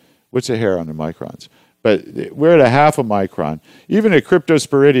hair? What's a hair on the microns? But we're at a 0.5 micron. Even at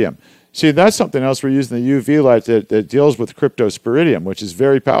cryptosporidium. See, that's something else. We're using the UV light that deals with cryptosporidium, which is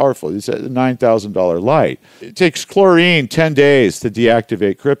very powerful. It's a $9,000 light. It takes chlorine 10 days to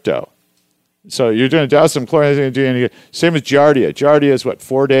deactivate crypto. So you're going to douse some chlorine. Same with giardia. Giardia is,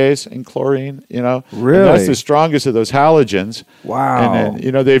 4 days in chlorine, you know? Really? And that's the strongest of those halogens. Wow. And then,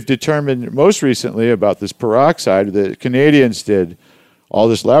 you know, they've determined most recently about this peroxide. The Canadians did all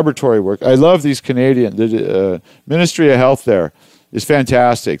this laboratory work. I love these Canadians. The Ministry of Health there is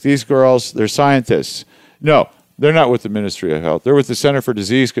fantastic. These girls, they're scientists. No, they're not with the Ministry of Health. They're with the Center for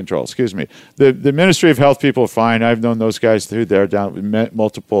Disease Control. Excuse me. The Ministry of Health people are fine. I've known those guys through there, down with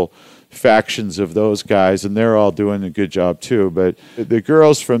multiple factions of those guys, and they're all doing a good job too. But the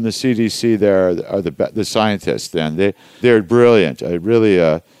girls from the CDC there are the scientists. Then they're brilliant.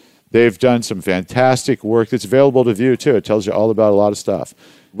 They've done some fantastic work that's available to view too. It tells you all about a lot of stuff.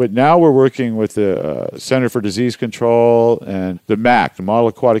 But now we're working with the Center for Disease Control and the MAC, the Model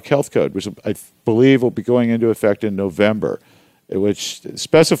Aquatic Health Code, which I believe will be going into effect in November, which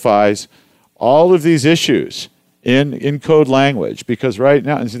specifies all of these issues in code language. Because right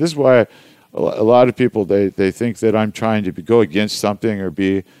now, and see, this is why a lot of people, they think that I'm trying to go against something or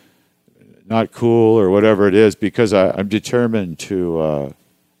be not cool or whatever it is, because I'm determined to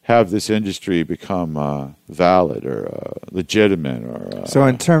have this industry become valid or legitimate. Or so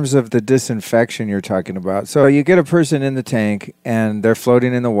in terms of the disinfection you're talking about, so you get a person in the tank and they're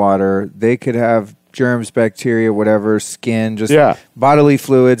floating in the water. They could have germs, bacteria, whatever, skin, just bodily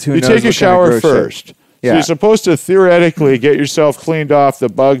fluids. Who knows? You take a shower first. So you're supposed to theoretically get yourself cleaned off the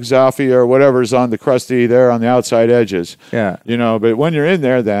bugs off you or whatever's on the crusty there on the outside edges. Yeah. You know, but when you're in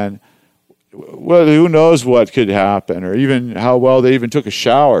there, then well, who knows what could happen, or even how well they even took a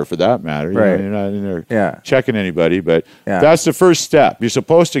shower, for that matter. Right. You're not in there checking anybody, but that's the first step. You're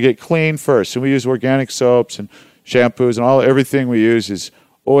supposed to get clean first. And we use organic soaps and shampoos, and everything we use is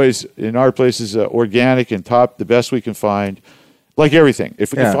always, in our places, organic and the best we can find. Like everything.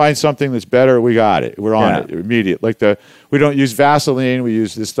 If we can find something that's better, we got it. We're on it immediate. We don't use Vaseline. We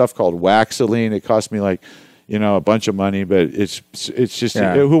use this stuff called Waxaline. It cost me a bunch of money, but it's just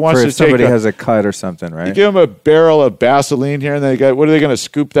who wants to take somebody has a cut or something, right? You give them a barrel of Vaseline here, and what are they going to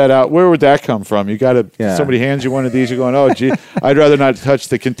scoop that out? Where would that come from? You got to somebody hands you one of these, you're going, oh gee, I'd rather not touch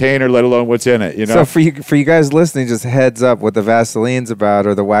the container, let alone what's in it. So for you guys listening, just heads up what the Vaseline's about,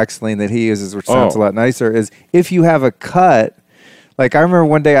 or the Waxaline that he uses, which sounds a lot nicer, is if you have a cut. Like, I remember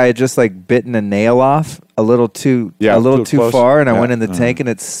one day I had just bitten a nail off a little too far, and I went in the tank and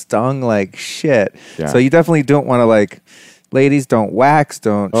it stung like shit. Yeah. So you definitely don't want to ladies, don't wax,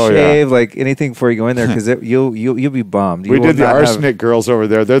 don't shave, anything before you go in there, because you'll be bummed. We did the arsenic girls over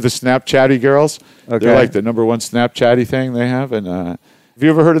there. They're the Snapchatty girls. Okay. They're like the number one Snapchatty thing they have. And have you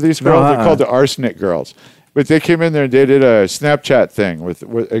ever heard of these girls? They're called the arsenic girls. But they came in there and they did a Snapchat thing with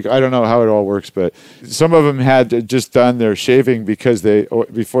I don't know how it all works, but some of them had just done their shaving because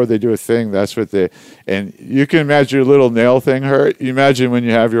before they do a thing, that's what and you can imagine your little nail thing hurt. You imagine when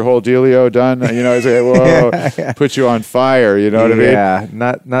you have your whole dealio done, it's like, whoa, put you on fire, you know what I mean? Yeah,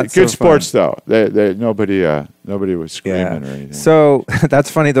 not good so sports though. Nobody was screaming or anything. So that's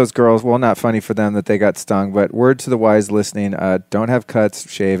funny, those girls. Well, not funny for them that they got stung, but word to the wise listening, don't have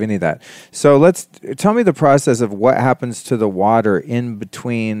cuts, shave, any of that. So tell me the process of what happens to the water in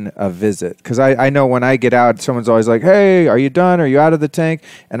between a visit. Because I know when I get out, someone's always like, hey, are you done? Are you out of the tank?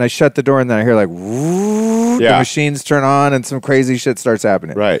 And I shut the door and then I hear the machines turn on and some crazy shit starts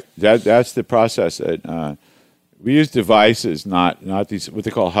happening. Right. That's the process. We use devices, not these, what they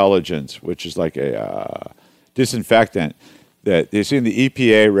call halogens, which is like a disinfectant that you see in the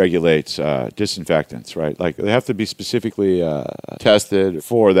EPA regulates disinfectants, right? Like they have to be specifically tested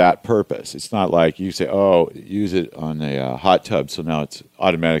for that purpose. It's not like you say, oh, use it on a hot tub, so now it's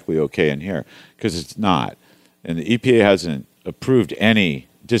automatically okay in here, because it's not. And the EPA hasn't approved any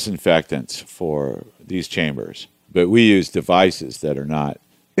disinfectants for these chambers, but we use devices that are not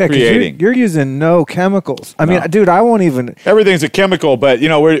creating. You're using no chemicals. I mean, dude, I won't even. Everything's a chemical, but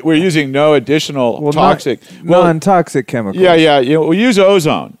we're using no additional toxic, non-toxic chemicals. Yeah. We use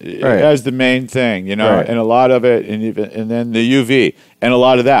ozone as the main thing, and a lot of it, and then the UV, and a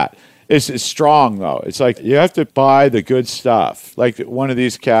lot of that. It's strong though. It's like you have to buy the good stuff. Like one of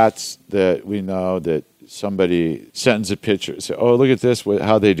these cats that we know that somebody sends a picture, say, oh, look at this,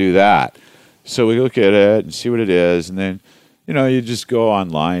 how they do that. So we look at it and see what it is, and then. You just go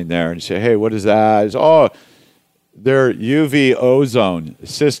online there and say, hey, what is that? It's, their UV ozone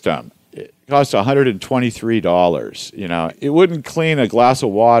system. It costs $123. It wouldn't clean a glass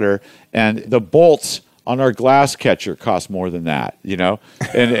of water, and the bolts on our glass catcher cost more than that,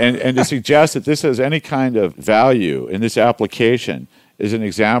 And to suggest that this has any kind of value in this application is an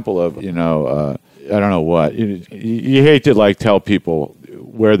example of, I don't know what. You hate to tell people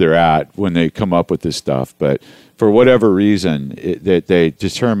where they're at when they come up with this stuff, but for whatever reason, that they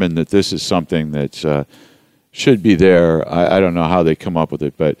determine that this is something that should be there. I don't know how they come up with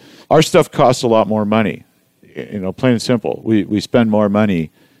it, but our stuff costs a lot more money. Plain and simple. We spend more money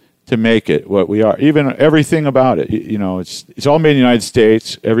to make it what we are. Even everything about it. It's all made in the United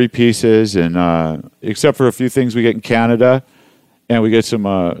States. Every piece is, and except for a few things we get in Canada, and we get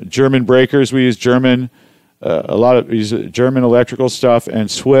some German breakers. We use German. We use German electrical stuff,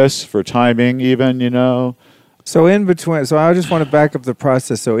 and Swiss for timing. Even So I just want to back up the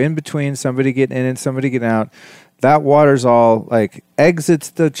process. So in between somebody getting in and somebody getting out, that water's all exits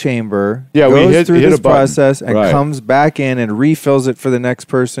the chamber, goes through this process, and comes back in and refills it for the next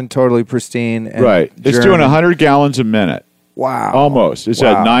person, totally pristine. And It's doing 100 gallons a minute. Wow. Almost. It's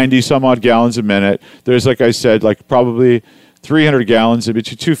at 90 some odd gallons a minute. There's, like I said, probably 300 gallons,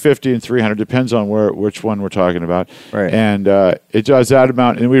 between 250 and 300, depends on which one we're talking about. Right. And it does that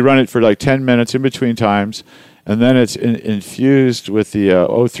amount, and we run it for 10 minutes in between times. And then it's infused with the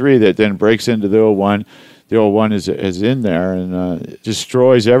O3 that then breaks into the O1. The O1 is in there and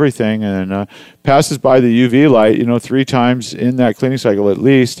destroys everything and passes by the UV light, 3 times in that cleaning cycle at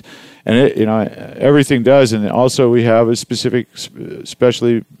least. And everything does. And also we have a specially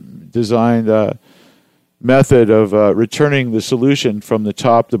designed method of returning the solution from the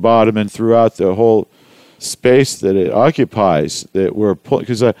top to bottom and throughout the whole space that it occupies. That we're pulling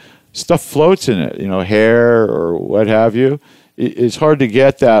because. Stuff floats in it, hair or what have you. it's hard to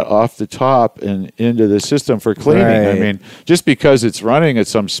get that off the top and into the system for cleaning. Right. I mean, just because it's running at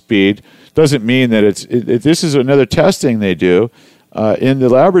some speed doesn't mean that this is another testing they do in the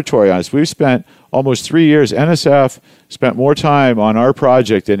laboratory on us. We've spent almost 3 years. NSF spent more time on our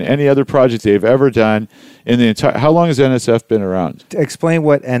project than any other project they've ever done in the entire. How long has NSF been around? Explain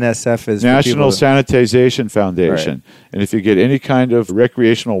what NSF is. National Sanitization Foundation. Right. And if you get any kind of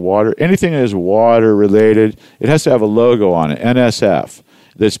recreational water, anything that is water related, it has to have a logo on it, NSF,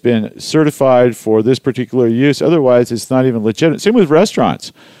 that's been certified for this particular use. Otherwise, it's not even legitimate. Same with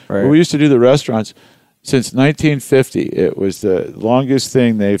restaurants. Right. We used to do the restaurants since 1950. It was the longest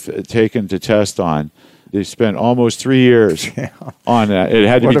thing they've taken to test on. They spent almost 3 years on that. It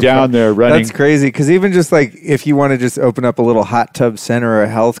had to be down there running. That's crazy, because even just like if you want to just open up a little hot tub center or a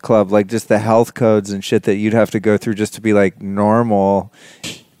health club, like just the health codes and shit that you'd have to go through just to be like normal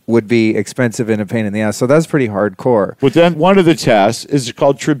would be expensive and a pain in the ass. So that's pretty hardcore. But then one of the tests is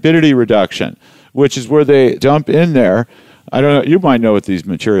called turbidity reduction, which is where they dump in there. I don't know. You might know what these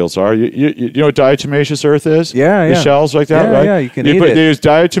materials are. You know what diatomaceous earth is? Yeah, the shells like that, right? Yeah, you can eat it. They use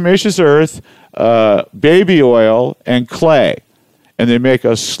diatomaceous earth, baby oil, and clay, and they make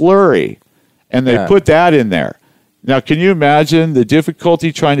a slurry, and they put that in there. Now, can you imagine the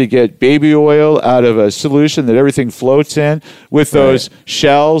difficulty trying to get baby oil out of a solution that everything floats in with those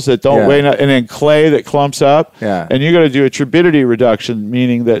shells that don't weigh, and then clay that clumps up? Yeah. And you got to do a turbidity reduction,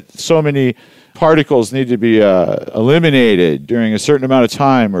 meaning that so many particles need to be eliminated during a certain amount of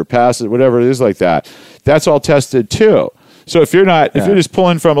time or passes, whatever it is like that. That's all tested too. So if you're just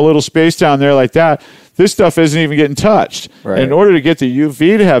pulling from a little space down there like that, this stuff isn't even getting touched. Right. In order to get the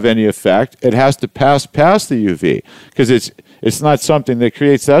UV to have any effect, it has to pass past the UV, because it's not something that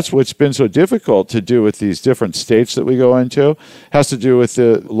creates. That's what's been so difficult to do with these different states that we go into. It has to do with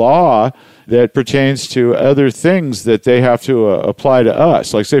the law that pertains to other things that they have to apply to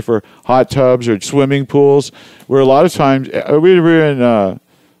us. Like, say, for hot tubs or swimming pools, where a lot of times we were in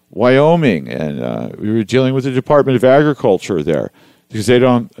Wyoming, and we were dealing with the Department of Agriculture there, because they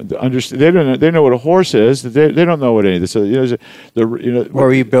don't understand. They know what a horse is. They don't know what any of this. So,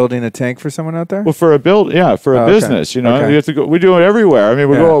 Were you building a tank for someone out there? Well, for a business. You know, Okay. we have to go. We do it everywhere. I mean,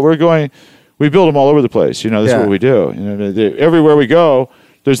 we're going. We build them all over the place. You know, that's what we do. You know, everywhere we go,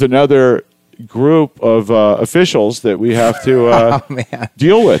 there's another group of officials that we have to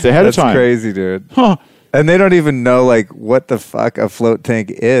deal with ahead of time. That's crazy, dude. Huh. And they don't even know like what the fuck a float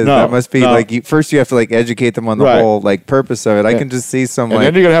tank is. No, that must be like first you have to like educate them on the whole like purpose of it. I can just see some and like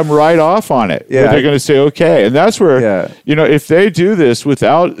then you're gonna have them write off on it. Yeah, they're gonna say okay, and that's where you know, if they do this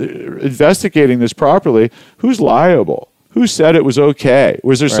without investigating this properly, who's liable? Who said it was okay?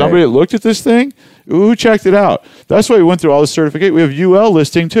 Was there somebody that looked at this thing? Who checked it out? That's why we went through all the certification. We have UL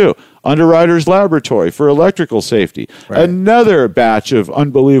listing too. Underwriters Laboratory for electrical safety. Right. Another batch of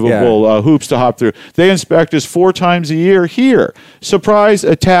unbelievable hoops to hop through. They inspect us 4 times a year here. Surprise,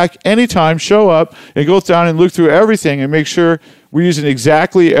 attack, anytime, show up and go down and look through everything and make sure we're using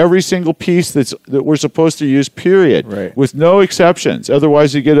exactly every single piece that we're supposed to use, period, with no exceptions.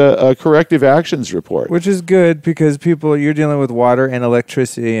 Otherwise, you get a corrective actions report. Which is good, because you're dealing with water and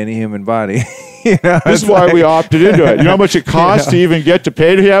electricity in a human body. You know, this is why we opted into it. You know how much it costs to even get to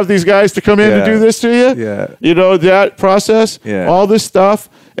pay to have these guys to come in to do this to you? Yeah. You know, that process, all this stuff,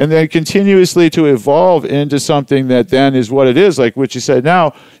 and then continuously to evolve into something that then is what it is. Like what you said,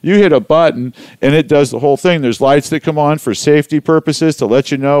 now you hit a button and it does the whole thing. There's lights that come on for safety purposes to let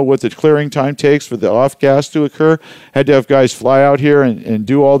you know what the clearing time takes for the off gas to occur. Had to have guys fly out here and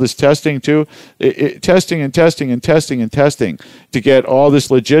do all this testing too. Testing to get all this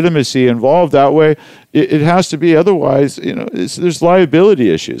legitimacy involved. That way it has to be. Otherwise, you know, there's liability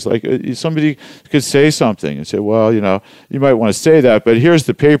issues. Like somebody could say something and say, well, you know, you might want to say that, but here's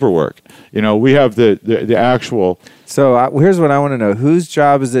the paperwork. You know, we have the actual. So here's what I want to know. Whose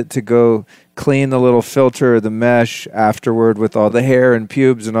job is it to go clean the little filter or the mesh afterward with all the hair and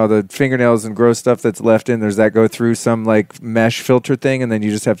pubes and all the fingernails and gross stuff that's left in? Does that go through some like mesh filter thing, and then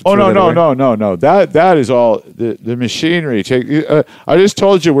you just have to throw that away? No. That is all the machinery. I just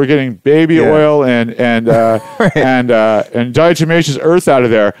told you we're getting baby oil and diatomaceous earth out of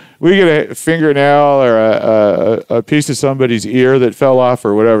there. We get a fingernail or a piece of somebody's ear that fell off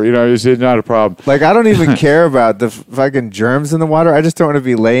or whatever. You know, it's not a problem. Like, I don't even care about the fucking germs in the water. I just don't want to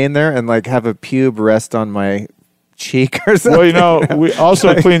be laying there and like have a pube rest on my cheek or something. Well, you know, we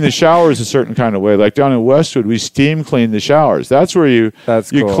also clean the showers a certain kind of way. Like down in Westwood, we steam clean the showers. That's where you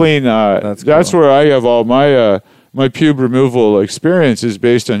cool. clean. That's where I have all my my pube removal experience is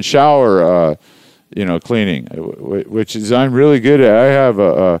based on shower, cleaning, which is I'm really good at. I have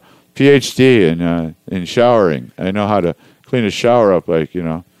a PhD in showering. I know how to clean a shower up, like, you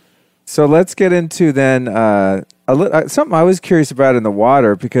know. So let's get into then something I was curious about in the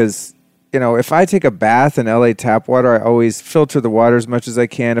water, because, you know, if I take a bath in LA tap water, I always filter the water as much as I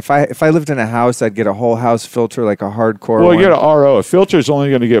can. If I lived in a house, I'd get a whole house filter, like a hardcore Well, one. you get an RO. A filter is only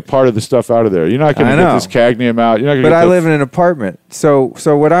going to get part of the stuff out of there. You're not going to get this cadmium out. You're not going to. But I live in an apartment, so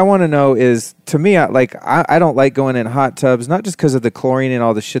what I want to know is, to me, I don't like going in hot tubs, not just because of the chlorine and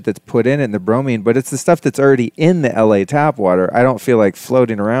all the shit that's put in it and the bromine, but it's the stuff that's already in the LA tap water. I don't feel like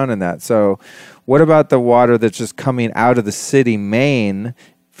floating around in that. So, what about the water that's just coming out of the city main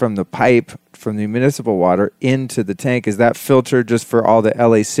from the pipe, from the municipal water into the tank? Is that filtered just for all the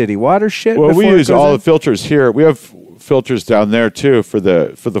LA city water shit? Well, we use all the filters here. We have filters down there too for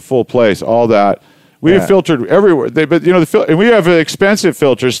the full place. All that we have filtered everywhere. But you know, and we have expensive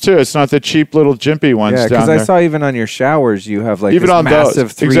filters too. It's not the cheap little jimpy ones. Yeah, because I saw even on your showers you have like even this on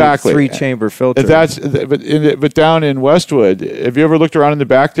massive three chamber filter. But down in Westwood, have you ever looked around in the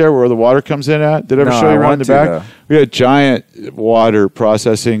back there where the water comes in at? Did I ever show you around in the back? Though. We had giant water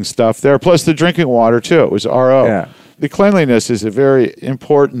processing stuff there, plus the drinking water too. It was RO. Yeah. The cleanliness is a very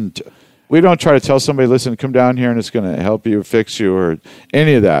important. We don't try to tell somebody, listen, come down here and it's going to help you, fix you, or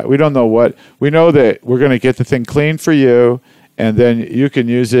any of that. We don't know what. We know that we're going to get the thing clean for you, and then you can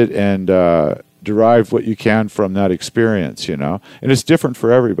use it and derive what you can from that experience, you know. And it's different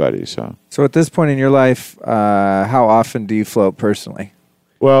for everybody. So at this point in your life, how often do you float personally?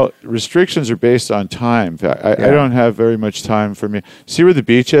 Well, restrictions are based on time. I don't have very much time for me. See where the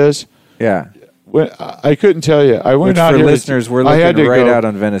beach is? Yeah. I couldn't tell you. I went out for here. Listeners, we're looking right out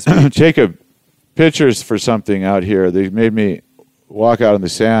on Venice Beach. Take pictures for something out here. They made me walk out on the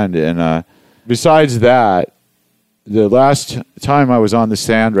sand. And besides that, the last time I was on the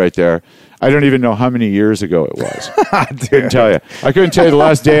sand right there, I don't even know how many years ago it was. I couldn't tell you. I couldn't tell you the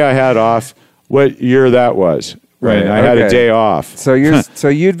last day I had off, what year that was. Right, I had a day off. So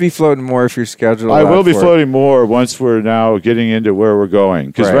you'd be floating more if you're scheduled. I will be floating more once we're now getting into where we're going.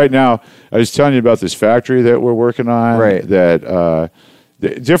 Because right now, I was telling you about this factory that we're working on. Right. That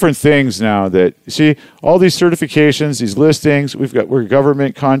different things now. That see all these certifications, these listings. We're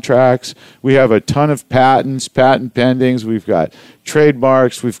government contracts. We have a ton of patents, patent pendings. We've got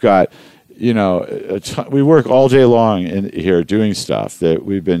trademarks. We've got we work all day long in here doing stuff that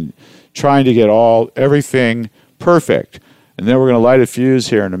we've been trying to get everything perfect, and then we're going to light a fuse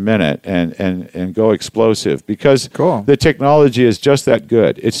here in a minute and go explosive because the technology is just that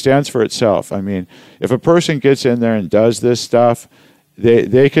good. It stands for itself. I mean, if a person gets in there and does this stuff,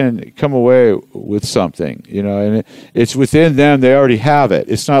 they can come away with something, and it's within them. They already have it.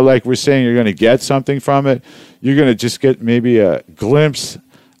 It's not like we're saying you're going to get something from it. You're going to just get maybe a glimpse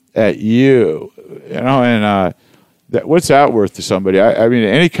at you, and what's that worth to somebody? I mean,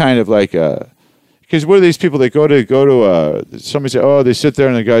 any kind of like because what are these people that go to somebody say, oh, they sit there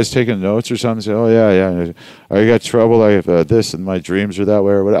and the guy's taking notes or something, say, oh yeah, I got trouble, I have this and my dreams are that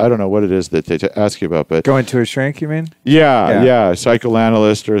way, or what, I don't know what it is that they ask you about, but going to a shrink, you mean? Yeah,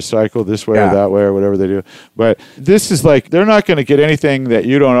 psychoanalyst or a psycho this way or that way or whatever they do. But this is like they're not going to get anything that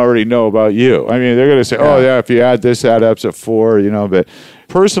you don't already know about you. I mean, they're going to say, oh yeah, if you add this, that up's at 4, but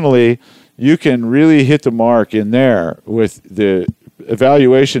personally, you can really hit the mark in there with the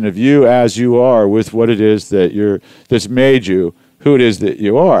evaluation of you as you are with what it is that's made you who it is that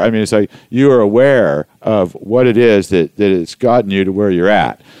you are. I mean, it's like you are aware of what it is that has gotten you to where you're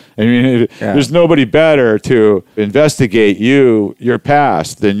at. I mean, there's nobody better to investigate your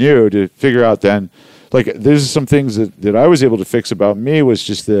past than you to figure out then. Like, there's some things that I was able to fix about me was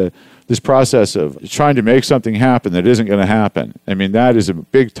just this process of trying to make something happen that isn't going to happen. I mean, that is a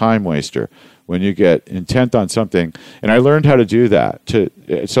big time waster when you get intent on something. And I learned how to do that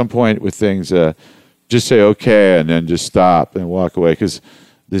at some point with things, just say okay and then just stop and walk away, because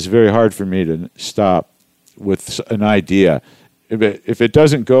it's very hard for me to stop with an idea. If it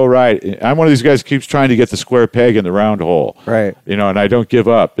doesn't go right, I'm one of these guys who keeps trying to get the square peg in the round hole. Right. And I don't give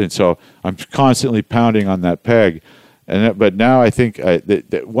up. And so I'm constantly pounding on that peg. But now I think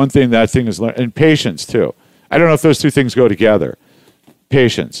that one thing that thing is learned, and patience too. I don't know if those two things go together.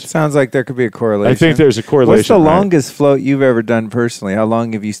 Patience. Sounds like there could be a correlation. I think there's a correlation. What's the longest float you've ever done personally? How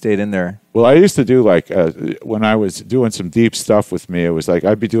long have you stayed in there? Well, I used to do when I was doing some deep stuff with me, it was like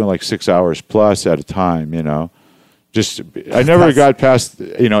I'd be doing 6 hours plus at a time, I never got past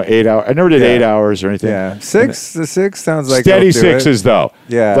 8 hours. I never did 8 hours or anything. Yeah, six sounds like steady sixes though.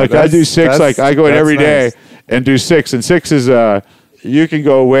 Yeah, I do 6. I go in every day and do 6, and 6 is you can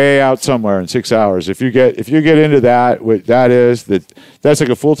go way out somewhere in 6 hours if you get into that. What that's like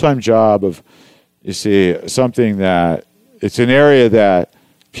a full-time job of, something that it's an area that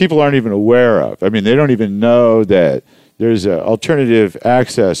people aren't even aware of. I mean, they don't even know that there's alternative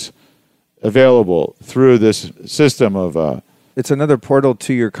access available through this system of. It's another portal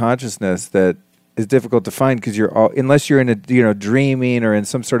to your consciousness that is difficult to find because unless you're in a dreaming or in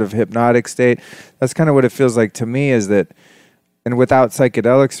some sort of hypnotic state. That's kind of what it feels like to me. Is that, and without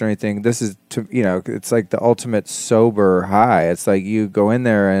psychedelics or anything, this is it's like the ultimate sober high. It's like you go in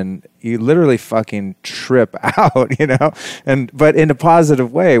there and you literally fucking trip out, but in a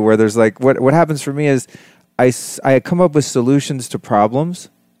positive way where there's like what happens for me is I come up with solutions to problems.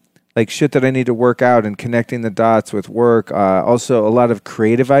 Like shit that I need to work out and connecting the dots with work. Also, a lot of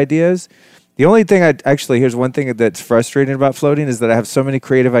creative ideas. The only thing here's one thing that's frustrating about floating is that I have so many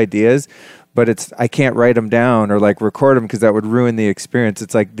creative ideas, but I can't write them down or like record them because that would ruin the experience.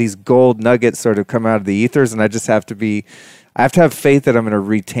 It's like these gold nuggets sort of come out of the ethers, and I have to have faith that I'm going to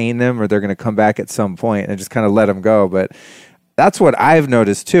retain them or they're going to come back at some point and just kind of let them go. But that's what I've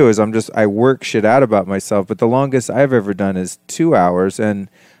noticed too. Is I work shit out about myself. But the longest I've ever done is 2 hours, and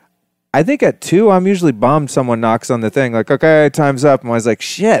I think at 2, I'm usually bummed someone knocks on the thing, like, okay, time's up. And I was like,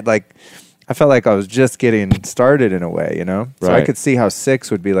 shit, like, I felt like I was just getting started in a way, So Right. I could see how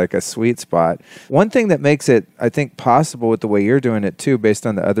 6 would be like a sweet spot. One thing that makes it, I think, possible with the way you're doing it too, based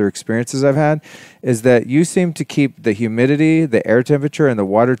on the other experiences I've had, is that you seem to keep the humidity, the air temperature, and the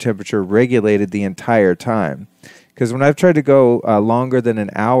water temperature regulated the entire time. Because when I've tried to go longer than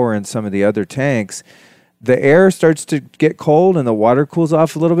an hour in some of the other tanks, the air starts to get cold and the water cools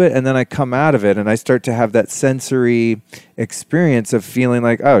off a little bit, and then I come out of it and I start to have that sensory experience of feeling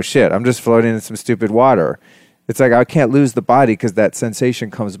like, oh shit, I'm just floating in some stupid water. It's like I can't lose the body because that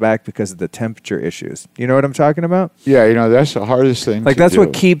sensation comes back because of the temperature issues. You know what I'm talking about? Yeah, that's the hardest thing. Like that's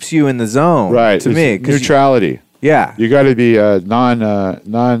what keeps you in the zone, right? To me, neutrality. Yeah, you got to be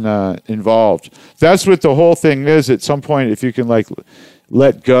non involved. That's what the whole thing is. At some point, if you can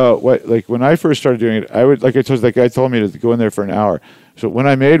let go. Like when I first started doing it, I would, like I told, that guy told me to go in there for an hour. So when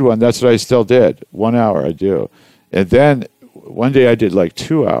I made one, that's what I still did. 1 hour I do. And then one day I did like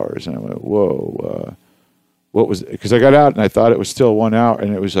 2 hours, and I went, whoa, what was it? Because I got out and I thought it was still 1 hour,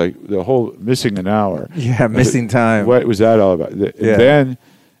 and it was like the whole missing an hour. Yeah, missing time. What was that all about? And then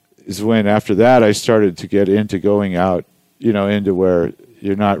is when after that I started to get into going out, into where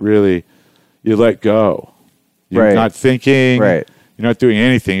you're not really, you let go. You're not thinking. Right. You're not doing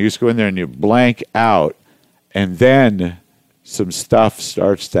anything. You just go in there and you blank out, and then some stuff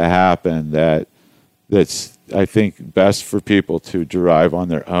starts to happen that's I think best for people to derive on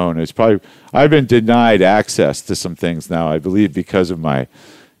their own. I've been denied access to some things now, I believe, because of my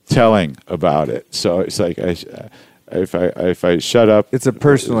telling about it. So it's like if I shut up, it's a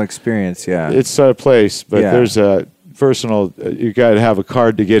personal experience. Yeah, it's a place, but there's a personal. You got to have a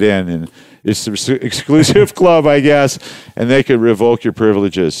card to get in, and it's an exclusive club, I guess, and they could revoke your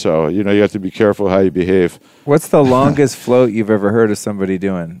privileges. So, you have to be careful how you behave. What's the longest float you've ever heard of somebody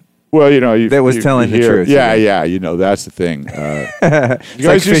doing? Well, that was telling the truth. Yeah, that's the thing. You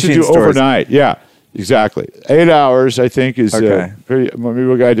guys used to do overnight. Yeah, exactly. 8 hours, I think, is pretty.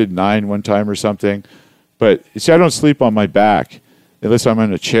 Maybe a guy did 9 one time or something. But see, I don't sleep on my back. Unless I'm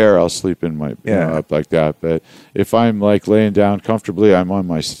in a chair, I'll sleep in my up like that. But if I'm like laying down comfortably, I'm on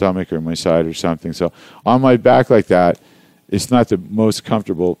my stomach or my side or something. So on my back like that, it's not the most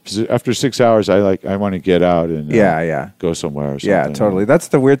comfortable. After 6 hours, I want to get out and go somewhere or something. Yeah, totally. That's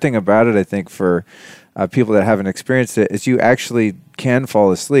the weird thing about it, I think, for people that haven't experienced it, is you actually can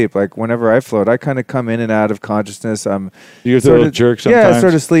fall asleep. Like whenever I float, I kind of come in and out of consciousness. You get a little jerk sometimes? Yeah, I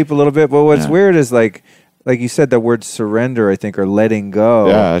sort of sleep a little bit. But what's weird is like you said, the word surrender, I think, or letting go.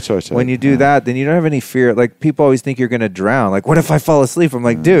 Yeah, that's what I said. When you do that, then you don't have any fear. Like, people always think you're going to drown. Like, what if I fall asleep? I'm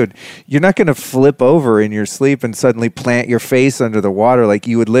like, dude, you're not going to flip over in your sleep and suddenly plant your face under the water. Like,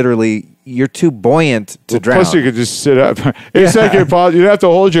 you would literally, you're too buoyant to drown. Plus, you could just sit up. It's like you'd have to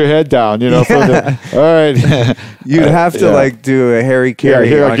hold your head down, all right. You'd have to, do a Harry Carey.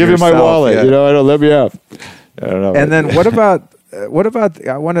 Yeah, here, I'll give you my wallet. Yeah. Let me up. I don't know. And then what about,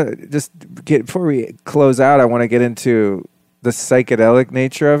 I want to just get, before we close out, I want to get into the psychedelic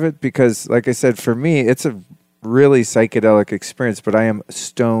nature of it, because like I said, for me, it's a really psychedelic experience, but I am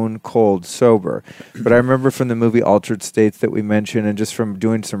stone cold sober. But I remember from the movie Altered States that we mentioned, and just from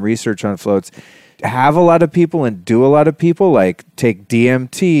doing some research on floats, have a lot of people and do a lot of people like take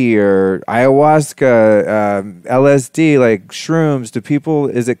DMT or ayahuasca, LSD, like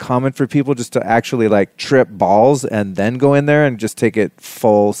shrooms. Is it common for people just to actually like trip balls and then go in there and just take it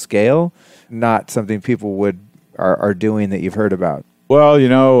full scale? Not something people are doing that you've heard about.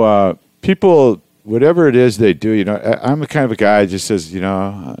 Well, people, whatever it is they do, I'm the kind of a guy that just says,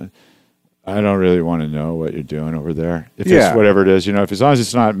 I don't really want to know what you're doing over there. If Yeah. it's whatever it is, if as long as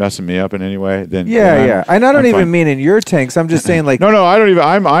it's not messing me up in any way, then Yeah. And I don't I'm even fine. mean in your tanks. I'm just saying, like, No, I don't even.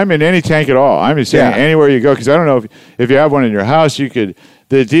 I'm in any tank at all. I'm just saying Yeah. anywhere you go, because I don't know if you have one in your house, you could.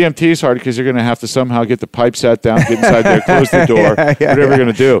 The DMT is hard because you're going to have to somehow get the pipe set down, get inside there, close the door, whatever you're going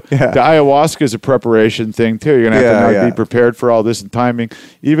to do. Yeah. The ayahuasca is a preparation thing too. You're going to have to be prepared for all this and timing.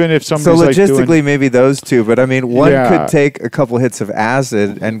 Even if so somebody's logistically, maybe those two. But I mean, one Yeah. could take a couple hits of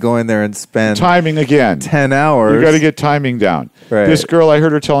acid and go in there and spend timing again. 10 hours. You got to get timing down. Right. This girl, I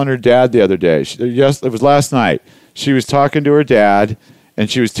heard her telling her dad the other day. Yes, it was last night. She was talking to her dad, and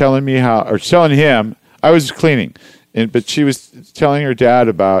she was telling him. I was cleaning, but she was telling her dad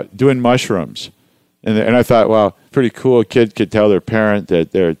about doing mushrooms, and I thought, wow, pretty cool. A kid could tell their parent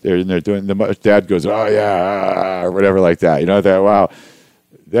that they're doing. The dad goes, oh yeah, or whatever like that. I thought, wow,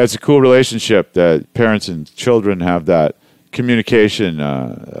 that's a cool relationship that parents and children have, that communication,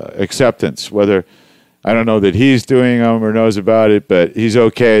 acceptance. Whether I don't know that he's doing them or knows about it, but he's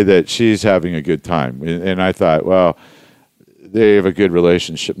okay that she's having a good time. And I thought, well, they have a good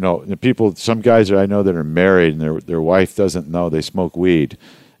relationship. No, the people, some guys that I know that are married and their wife doesn't know they smoke weed.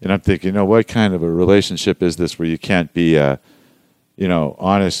 And I'm thinking, what kind of a relationship is this where you can't be,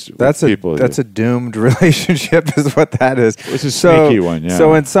 honest with people? That's a doomed relationship is what that is. It's a sneaky one, yeah.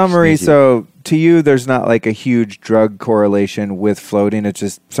 So in summary, Sneaky. to you, there's not like a huge drug correlation with floating. It's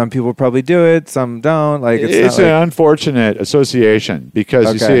just some people probably do it, some don't. Like it's not an unfortunate association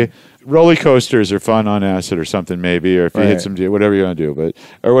because you see, roller coasters are fun on acid or something maybe, or if you hit some, whatever you want to do,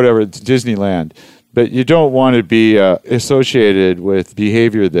 or whatever, it's Disneyland. But you don't want to be associated with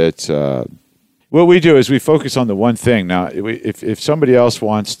behavior that's... what we do is we focus on the one thing. Now, if somebody else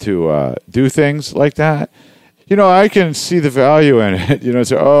wants to do things like that, I can see the value in it.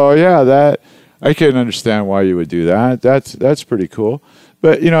 Say, oh yeah, that I can understand why you would do that. That's pretty cool.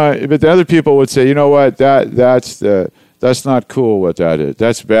 But but the other people would say, what, that's not cool. What that is,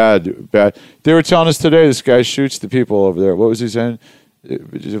 that's bad. They were telling us today, this guy shoots the people over there. What was he saying?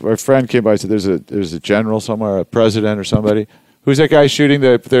 Our friend came by and said, there's a general somewhere, a president or somebody. Who's that guy shooting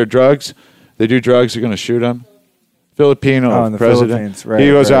their drugs? They do drugs, they're going to shoot them. Filipino in the president. Philippines, right, He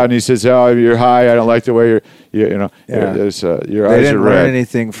goes right. out and he says, "Oh, you're high. I don't like the way your Yeah. eyes They are didn't red." learn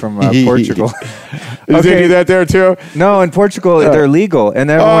anything from Portugal. Did they do that there too? No, in Portugal they're legal, and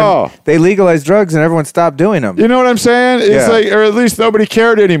everyone they legalized drugs, and everyone stopped doing them. You know what I'm saying? It's like, or at least nobody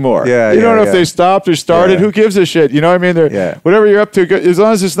cared anymore. Yeah, you don't know yeah. if they stopped or started. Yeah. Who gives a shit? You know what I mean? Whatever you're up to, as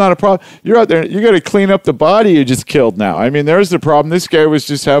long as it's not a problem, you're out there. You got to clean up the body you just killed. Now, I mean, there's the problem. This guy was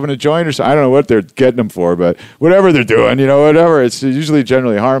just having a joint or something. I don't know what they're getting him for, but whatever they're doing, whatever. It's usually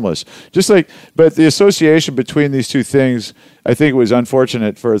generally harmless. But the association between these two things, I think, was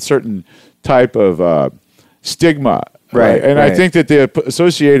unfortunate for a certain type of stigma. Right. And I think that the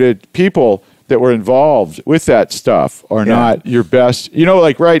associated people that were involved with that stuff are not your best.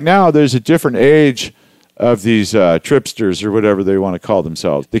 Like right now, there's a different age of these tripsters or whatever they want to call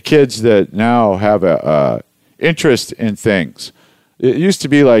themselves. The kids that now have a interest in things. It used to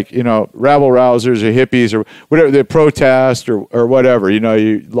be like, rabble-rousers or hippies or whatever, they protest or whatever,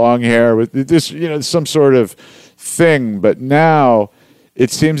 you long hair with this, some sort of thing. But now it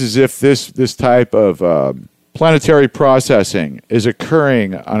seems as if this type of planetary processing is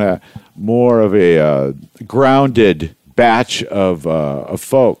occurring on a more of a grounded batch of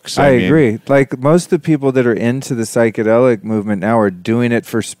folks. I agree. Like most of the people that are into the psychedelic movement now are doing it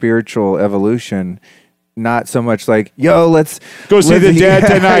for spiritual evolution. Not so much like, yo, let's go see the dead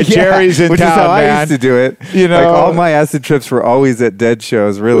tonight. Jerry's in which town, is how man. I used to do it. Like all my acid trips were always at dead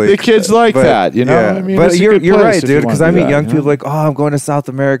shows. Really, the kids like that. Yeah. I mean, but you're right, dude. Because I meet young people people like, oh, I'm going to South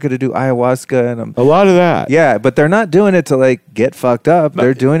America to do ayahuasca, and a lot of that. Yeah, but they're not doing it to like get fucked up.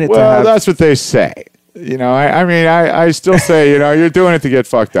 They're doing it to have. That's what they say. I still say, you're doing it to get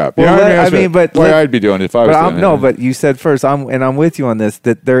fucked up. I'd be doing it if I was doing it. No, but you said first, I'm with you on this,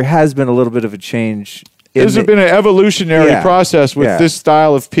 that there has been a little bit of a change. There's been an evolutionary process with this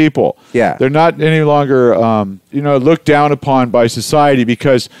style of people. Yeah. They're not any longer, looked down upon by society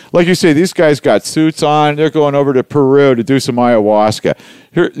because, like you say, these guys got suits on. They're going over to Peru to do some ayahuasca.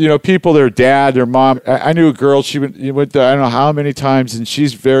 Here, people, their dad, their mom. I knew a girl, she went to, I don't know how many times, and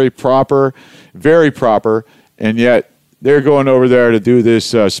she's very proper, and yet they're going over there to do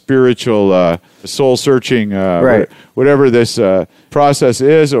this spiritual soul-searching, whatever this process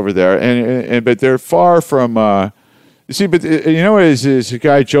is over there. But they're far from. But what is the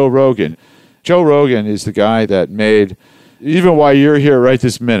guy Joe Rogan? Joe Rogan is the guy that made. Even while you're here right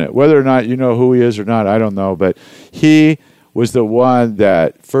this minute, whether or not you know who he is or not, I don't know. But he was the one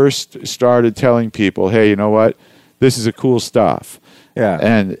that first started telling people, "Hey, you know what? This is a cool stuff." Yeah.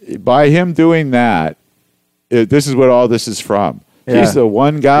 And by him doing that, this is what all this is from. Yeah. He's the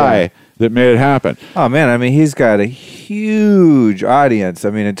one guy that made it happen. Oh, man. I mean, he's got a huge audience. I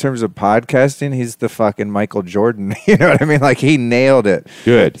mean, in terms of podcasting, he's the fucking Michael Jordan. You know what I mean? Like, he nailed it.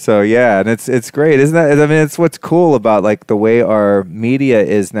 Good. So, yeah. And it's great. Isn't that? I mean, it's what's cool about, like, the way our media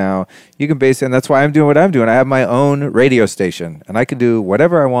is now. You can base it, and that's why I'm doing what I'm doing. I have my own radio station, and I can do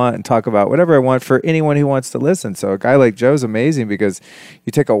whatever I want and talk about whatever I want for anyone who wants to listen. So a guy like Joe's amazing because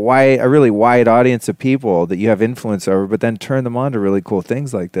you take a really wide audience of people that you have influence over, but then turn them on to really cool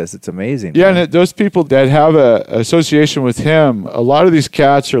things like this. It's amazing. Yeah, and those people that have a association with him, a lot of these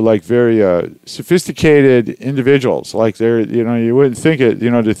cats are like very sophisticated individuals. Like they're, you wouldn't think it,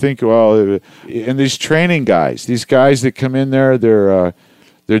 to think, well, and these training guys, these guys that come in there,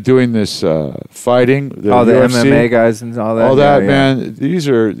 they're doing this fighting. The UFC, MMA guys and all that. All that, man. These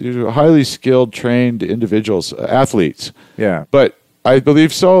are highly skilled, trained individuals, athletes. Yeah. But I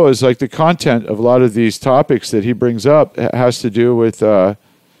believe so is like the content of a lot of these topics that he brings up has to do with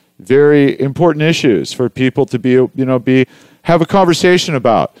very important issues for people to have a conversation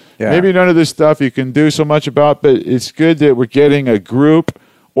about. Yeah. Maybe none of this stuff you can do so much about, but it's good that we're getting a group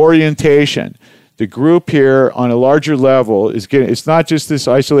orientation. The group here on a larger level it's not just this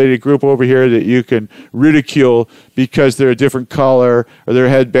isolated group over here that you can ridicule because they're a different color or their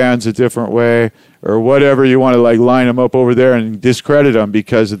headband's a different way or whatever. You want to like line them up over there and discredit them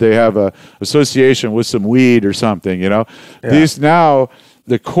because they have a association with some weed or something, Yeah. These now,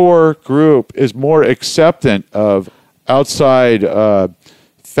 the core group is more acceptant of outside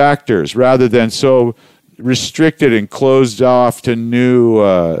factors rather than so restricted and closed off to new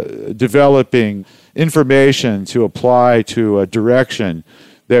developing information to apply to a direction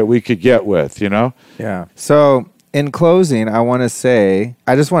that we could get with, Yeah. So in closing, I want to say,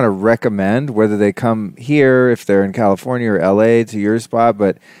 I just want to recommend whether they come here, if they're in California or LA to your spot.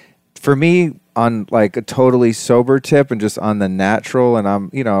 But for me, on like a totally sober tip and just on the natural, and I'm,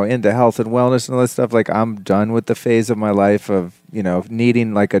 into health and wellness and all this stuff, like I'm done with the phase of my life of,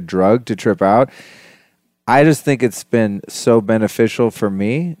 needing like a drug to trip out. I just think it's been so beneficial for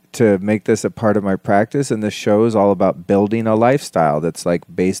me to make this a part of my practice. And this show is all about building a lifestyle that's like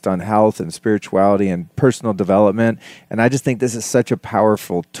based on health and spirituality and personal development. And I just think this is such a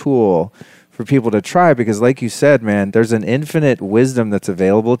powerful tool for people to try because like you said, man, there's an infinite wisdom that's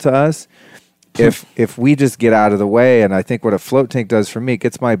available to us. If we just get out of the way, and I think what a float tank does for me, it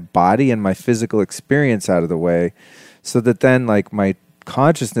gets my body and my physical experience out of the way so that then like my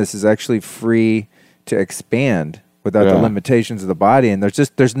consciousness is actually free to expand without the limitations of the body. And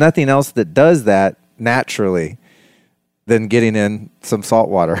there's nothing else that does that naturally than getting in some salt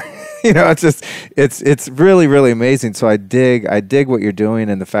water. It's really, really amazing. So I dig what you're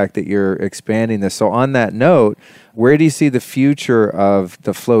doing and the fact that you're expanding this. So on that note, where do you see the future of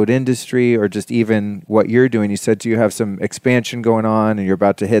the float industry or just even what you're doing? You said you have some expansion going on and you're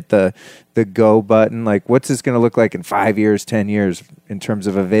about to hit the go button. Like what's this going to look like in 5 years, 10 years in terms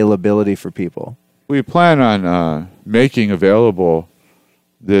of availability for people? We plan on making available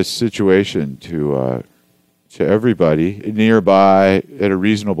this situation to everybody nearby at a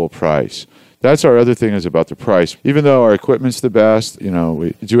reasonable price. That's our other thing is about the price. Even though our equipment's the best, we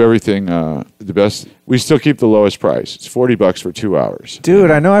do everything the best, we still keep the lowest price. It's $40 for 2 hours.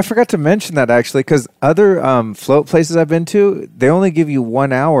 Dude, I know. I forgot to mention that actually because other float places I've been to, they only give you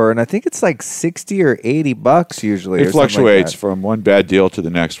 1 hour, and I think it's like $60 or $80 usually. It fluctuates from one bad deal to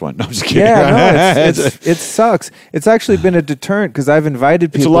the next one. No, I'm just kidding. Yeah, no, it sucks. It's actually been a deterrent because I've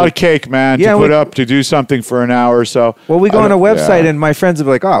invited people. It's a lot of cake, man, to put up to do something for an hour or so. Well, we go on a website and my friends will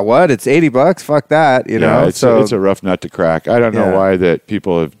be like, oh, what? It's $80? Fuck that, Yeah, it's a rough nut to crack. I don't know why that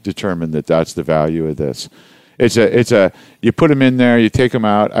people have determined that that's the value of this. It's a you put them in there, you take them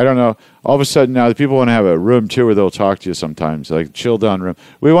out. I don't know. All of a sudden now the people want to have a room too where they'll talk to you sometimes, like chill down room.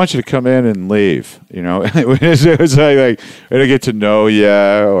 We want you to come in and leave. It's like we don't get to know you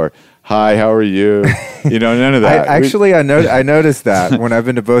or hi, how are you? None of that. I noticed that when I've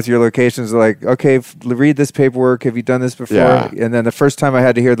been to both your locations, like, okay, read this paperwork. Have you done this before? Yeah. And then the first time I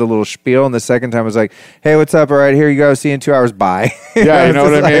had to hear the little spiel, and the second time I was like, hey, what's up? All right, here you go. See you in 2 hours. Bye. Yeah, you know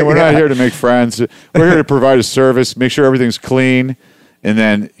what I mean? We're not here to make friends. We're here to provide a service, make sure everything's clean, and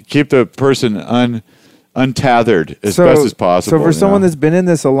then keep the person untethered as best as possible. So for someone that's been in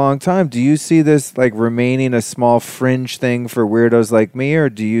this a long time, do you see this like remaining a small fringe thing for weirdos like me, or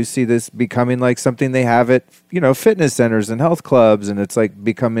do you see this becoming like something they have at fitness centers and health clubs, and it's like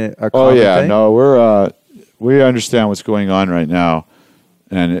becoming a common thing? No, we understand what's going on right now,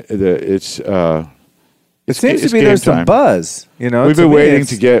 and it's It seems to be game there's some time. buzz. You know, We've to been me, waiting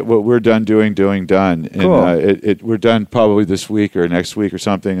to get what we're done doing done. And Cool. we're done probably this week or next week or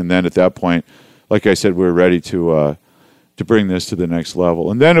something. And then at that point, like I said, we're ready to bring this to the next level.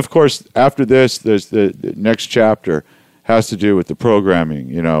 And then, of course, after this, there's the next chapter has to do with the programming,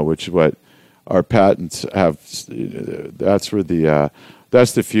 you know, which is what our patents have. That's where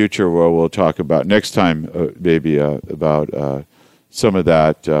that's the future where we'll talk about next time, maybe about some of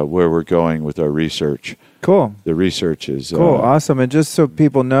that, where we're going with our research. Cool. The research is Cool. Awesome. And just so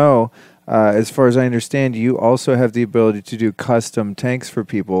people know, as far as I understand, you also have the ability to do custom tanks for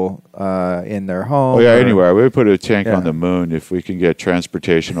people in their home. Oh, yeah, anywhere. We would put a tank on the moon if we can get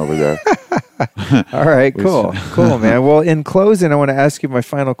transportation over there. All right, cool. Cool, man. Well, in closing, I want to ask you my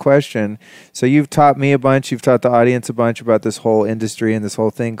final question. So you've taught me a bunch. You've taught the audience a bunch about this whole industry and this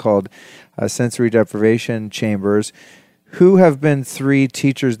whole thing called sensory deprivation chambers. Who have been 3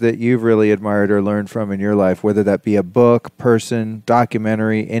 teachers that you've really admired or learned from in your life, whether that be a book, person,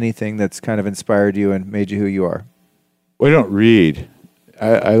 documentary, anything that's kind of inspired you and made you who you are? We don't read.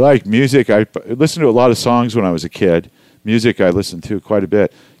 I like music. I listened to a lot of songs when I was a kid. Music I listened to quite a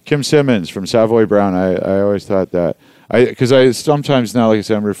bit. Kim Simmons from Savoy Brown, I always thought that. Because I sometimes now, like I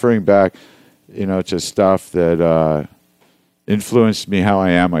said, I'm referring back, you know, to stuff that influenced me how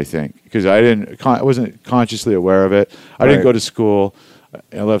I am, I think. Because I wasn't consciously aware of it. I didn't go to school.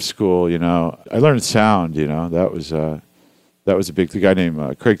 I left school, you know. I learned sound, you know. That was a big thing. A guy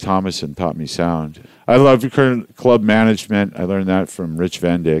named Craig Thomason taught me sound. I loved club management. I learned that from Rich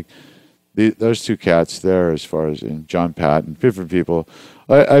Vendig. Those 2 cats there, as far as John Patton, different people.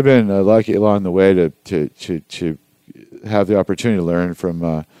 I've been lucky along the way to have the opportunity to learn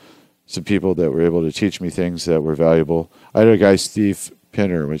from some people that were able to teach me things that were valuable. I had a guy, Steve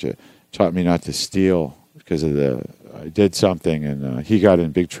Pinner, which taught me not to steal because I did something and he got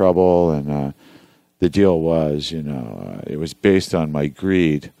in big trouble. And the deal was, you know, it was based on my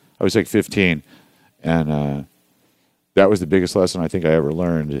greed. I was like 15, and that was the biggest lesson I think I ever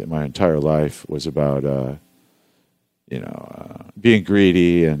learned in my entire life was about, being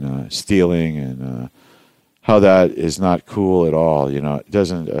greedy and stealing and how that is not cool at all. You know, it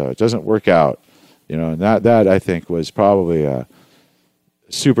doesn't work out. You know, and that I think was probably a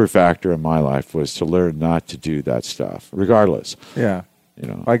super factor in my life was to learn not to do that stuff, regardless. Yeah. You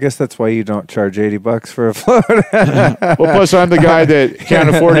know, I guess that's why you don't charge $80 for a float. well, plus I'm the guy that can't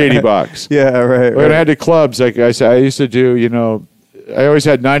afford $80. Yeah, right. When I had the clubs, like I said, I used to do, you know, I always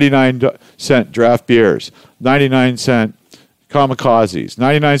had 99-cent draft beers, 99-cent kamikazes,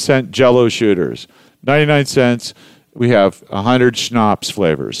 99-cent Jello shooters, 99 cents. We have 100 schnapps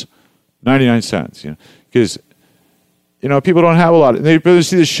flavors, 99 cents. You know, because people don't have a lot. And they really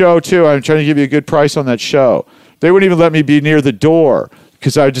see the show too. I'm trying to give you a good price on that show. They wouldn't even let me be near the door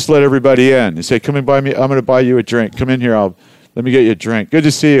because I would just let everybody in and say, "Come and buy me. I'm going to buy you a drink. Come in here. Let me get you a drink. Good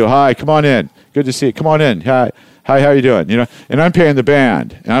to see you. Hi, come on in. Good to see you. Come on in. Hi, how you doing? You know." And I'm paying the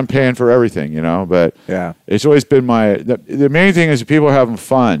band and I'm paying for everything. You know, but yeah, it's always been the main thing is that people are having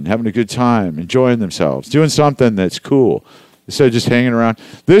fun, having a good time, enjoying themselves, doing something that's cool. Instead of just hanging around.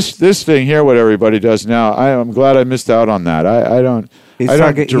 This thing here, what everybody does now, I'm glad I missed out on that. I don't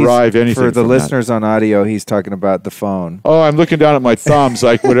derive anything for the from listeners that. On audio. He's talking about the phone. Oh, I'm looking down at my thumbs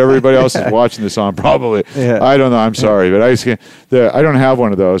like what everybody else is watching this on. Probably. Yeah. I don't know. I'm sorry, but I don't have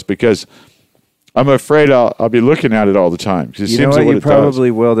one of those because I'm afraid I'll be looking at it all the time. Because it you seems know what? what You it probably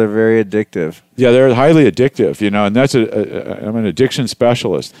does. will. They're very addictive. Yeah, they're highly addictive, and that's I'm an addiction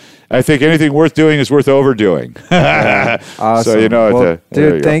specialist. I think anything worth doing is worth overdoing. Awesome. So, well,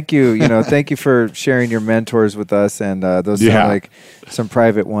 dude, thank you. Thank you for sharing your mentors with us, and those sound like some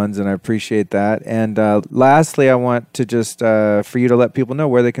private ones, and I appreciate that. And lastly, I want to just for you to let people know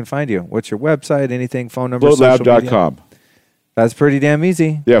where they can find you. What's your website? Anything? Phone number? Floatlab.com. That's pretty damn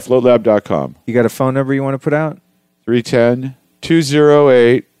easy. Yeah, floatlab.com. You got a phone number you want to put out?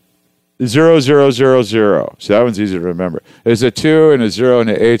 310-208-0000. So that one's easy to remember. There's a 2 and a 0 and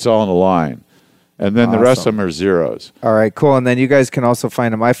an 8's all in a line. And then the rest of them are zeros. All right, cool. And then you guys can also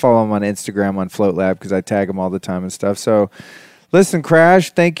find them. I follow them on Instagram on Float Lab because I tag them all the time and stuff. So listen,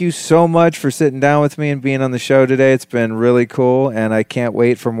 Crash, thank you so much for sitting down with me and being on the show today. It's been really cool, and I can't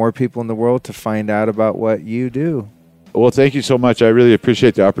wait for more people in the world to find out about what you do. Well, thank you so much. I really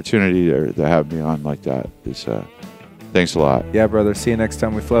appreciate the opportunity to have me on like that. Thanks a lot. Yeah, brother. See you next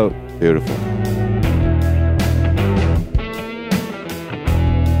time we float. Beautiful.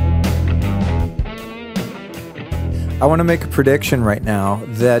 I want to make a prediction right now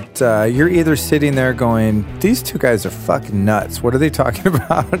that you're either sitting there going, these 2 guys are fucking nuts. What are they talking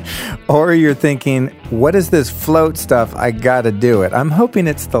about? Or you're thinking, what is this float stuff? I gotta do it. I'm hoping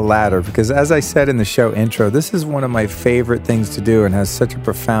it's the latter because as I said in the show intro, this is one of my favorite things to do and has such a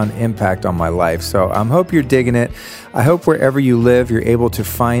profound impact on my life. So I hope you're digging it. I hope wherever you live, you're able to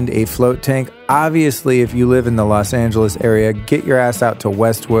find a float tank. Obviously, if you live in the Los Angeles area, get your ass out to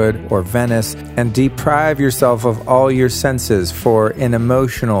Westwood or Venice and deprive yourself of all your senses for an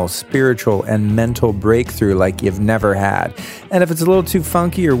emotional, spiritual, and mental breakthrough like you've never had. And if it's a little too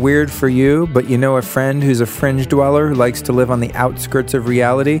funky or weird for you, but you know a friend who's a fringe dweller who likes to live on the outskirts of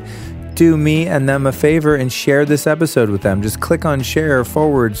reality, do me and them a favor and share this episode with them. Just click on share,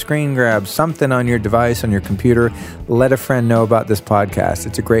 forward, screen grab, something on your device, on your computer. Let a friend know about this podcast.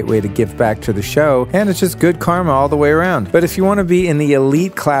 It's a great way to give back to the show, and it's just good karma all the way around. But if you want to be in the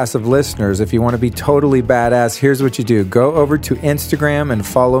elite class of listeners, if you want to be totally badass, here's what you do. Go over to Instagram and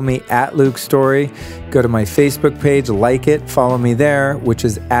follow me at Luke Story. Go to my Facebook page, like it, follow me there, which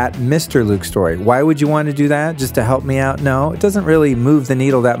is at Mr. Luke Story. Why would you want to do that? Just to help me out? No, it doesn't really move the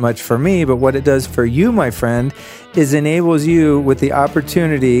needle that much for me, but what it does for you, my friend, is enables you with the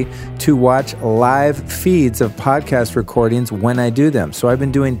opportunity to watch live feeds of podcast recordings when I do them. So I've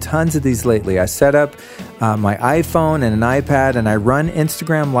been doing tons of these lately. I set up my iPhone and an iPad, and I run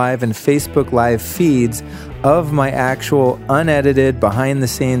Instagram Live and Facebook Live feeds of my actual unedited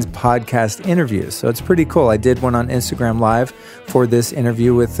behind-the-scenes podcast interviews. So it's pretty cool. I did one on Instagram Live for this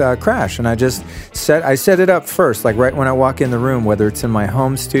interview with Crash, and I set it up first, like right when I walk in the room, whether it's in my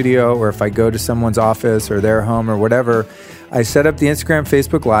home studio or if I go to someone's office or their home or whatever. I set up the Instagram,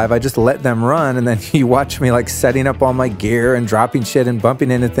 Facebook Live. I just let them run, and then you watch me like setting up all my gear and dropping shit and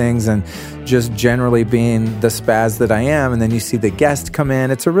bumping into things and just generally being the spaz that I am. And then you see the guest come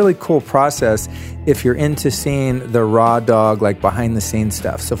in. It's a really cool process if you're into seeing the raw dog, like behind the scenes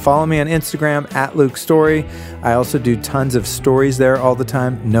stuff. So follow me on Instagram at Luke Story. I also do tons of stories there all the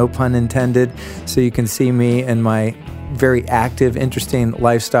time, no pun intended. So you can see me and my very active, interesting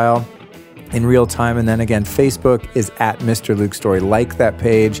lifestyle in real time. And then again, Facebook is at Mr. Luke Story. Like that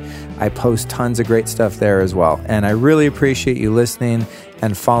page. I post tons of great stuff there as well. And I really appreciate you listening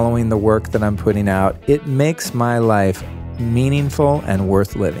and following the work that I'm putting out. It makes my life meaningful and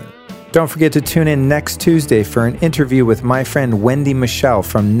worth living. Don't forget to tune in next Tuesday for an interview with my friend Wendy Michelle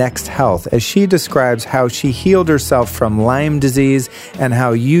from Next Health as she describes how she healed herself from Lyme disease and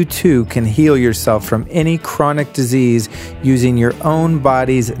how you too can heal yourself from any chronic disease using your own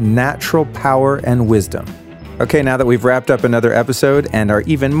body's natural power and wisdom. Okay, now that we've wrapped up another episode and are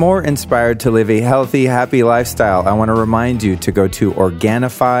even more inspired to live a healthy, happy lifestyle, I want to remind you to go to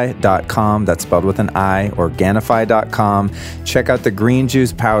Organifi.com. That's spelled with an I, Organifi.com. Check out the green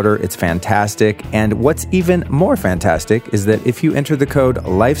juice powder. It's fantastic. And what's even more fantastic is that if you enter the code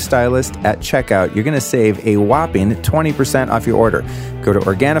Lifestylist at checkout, you're going to save a whopping 20% off your order. Go to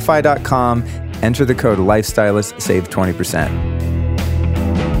Organifi.com, enter the code Lifestylist, save 20%.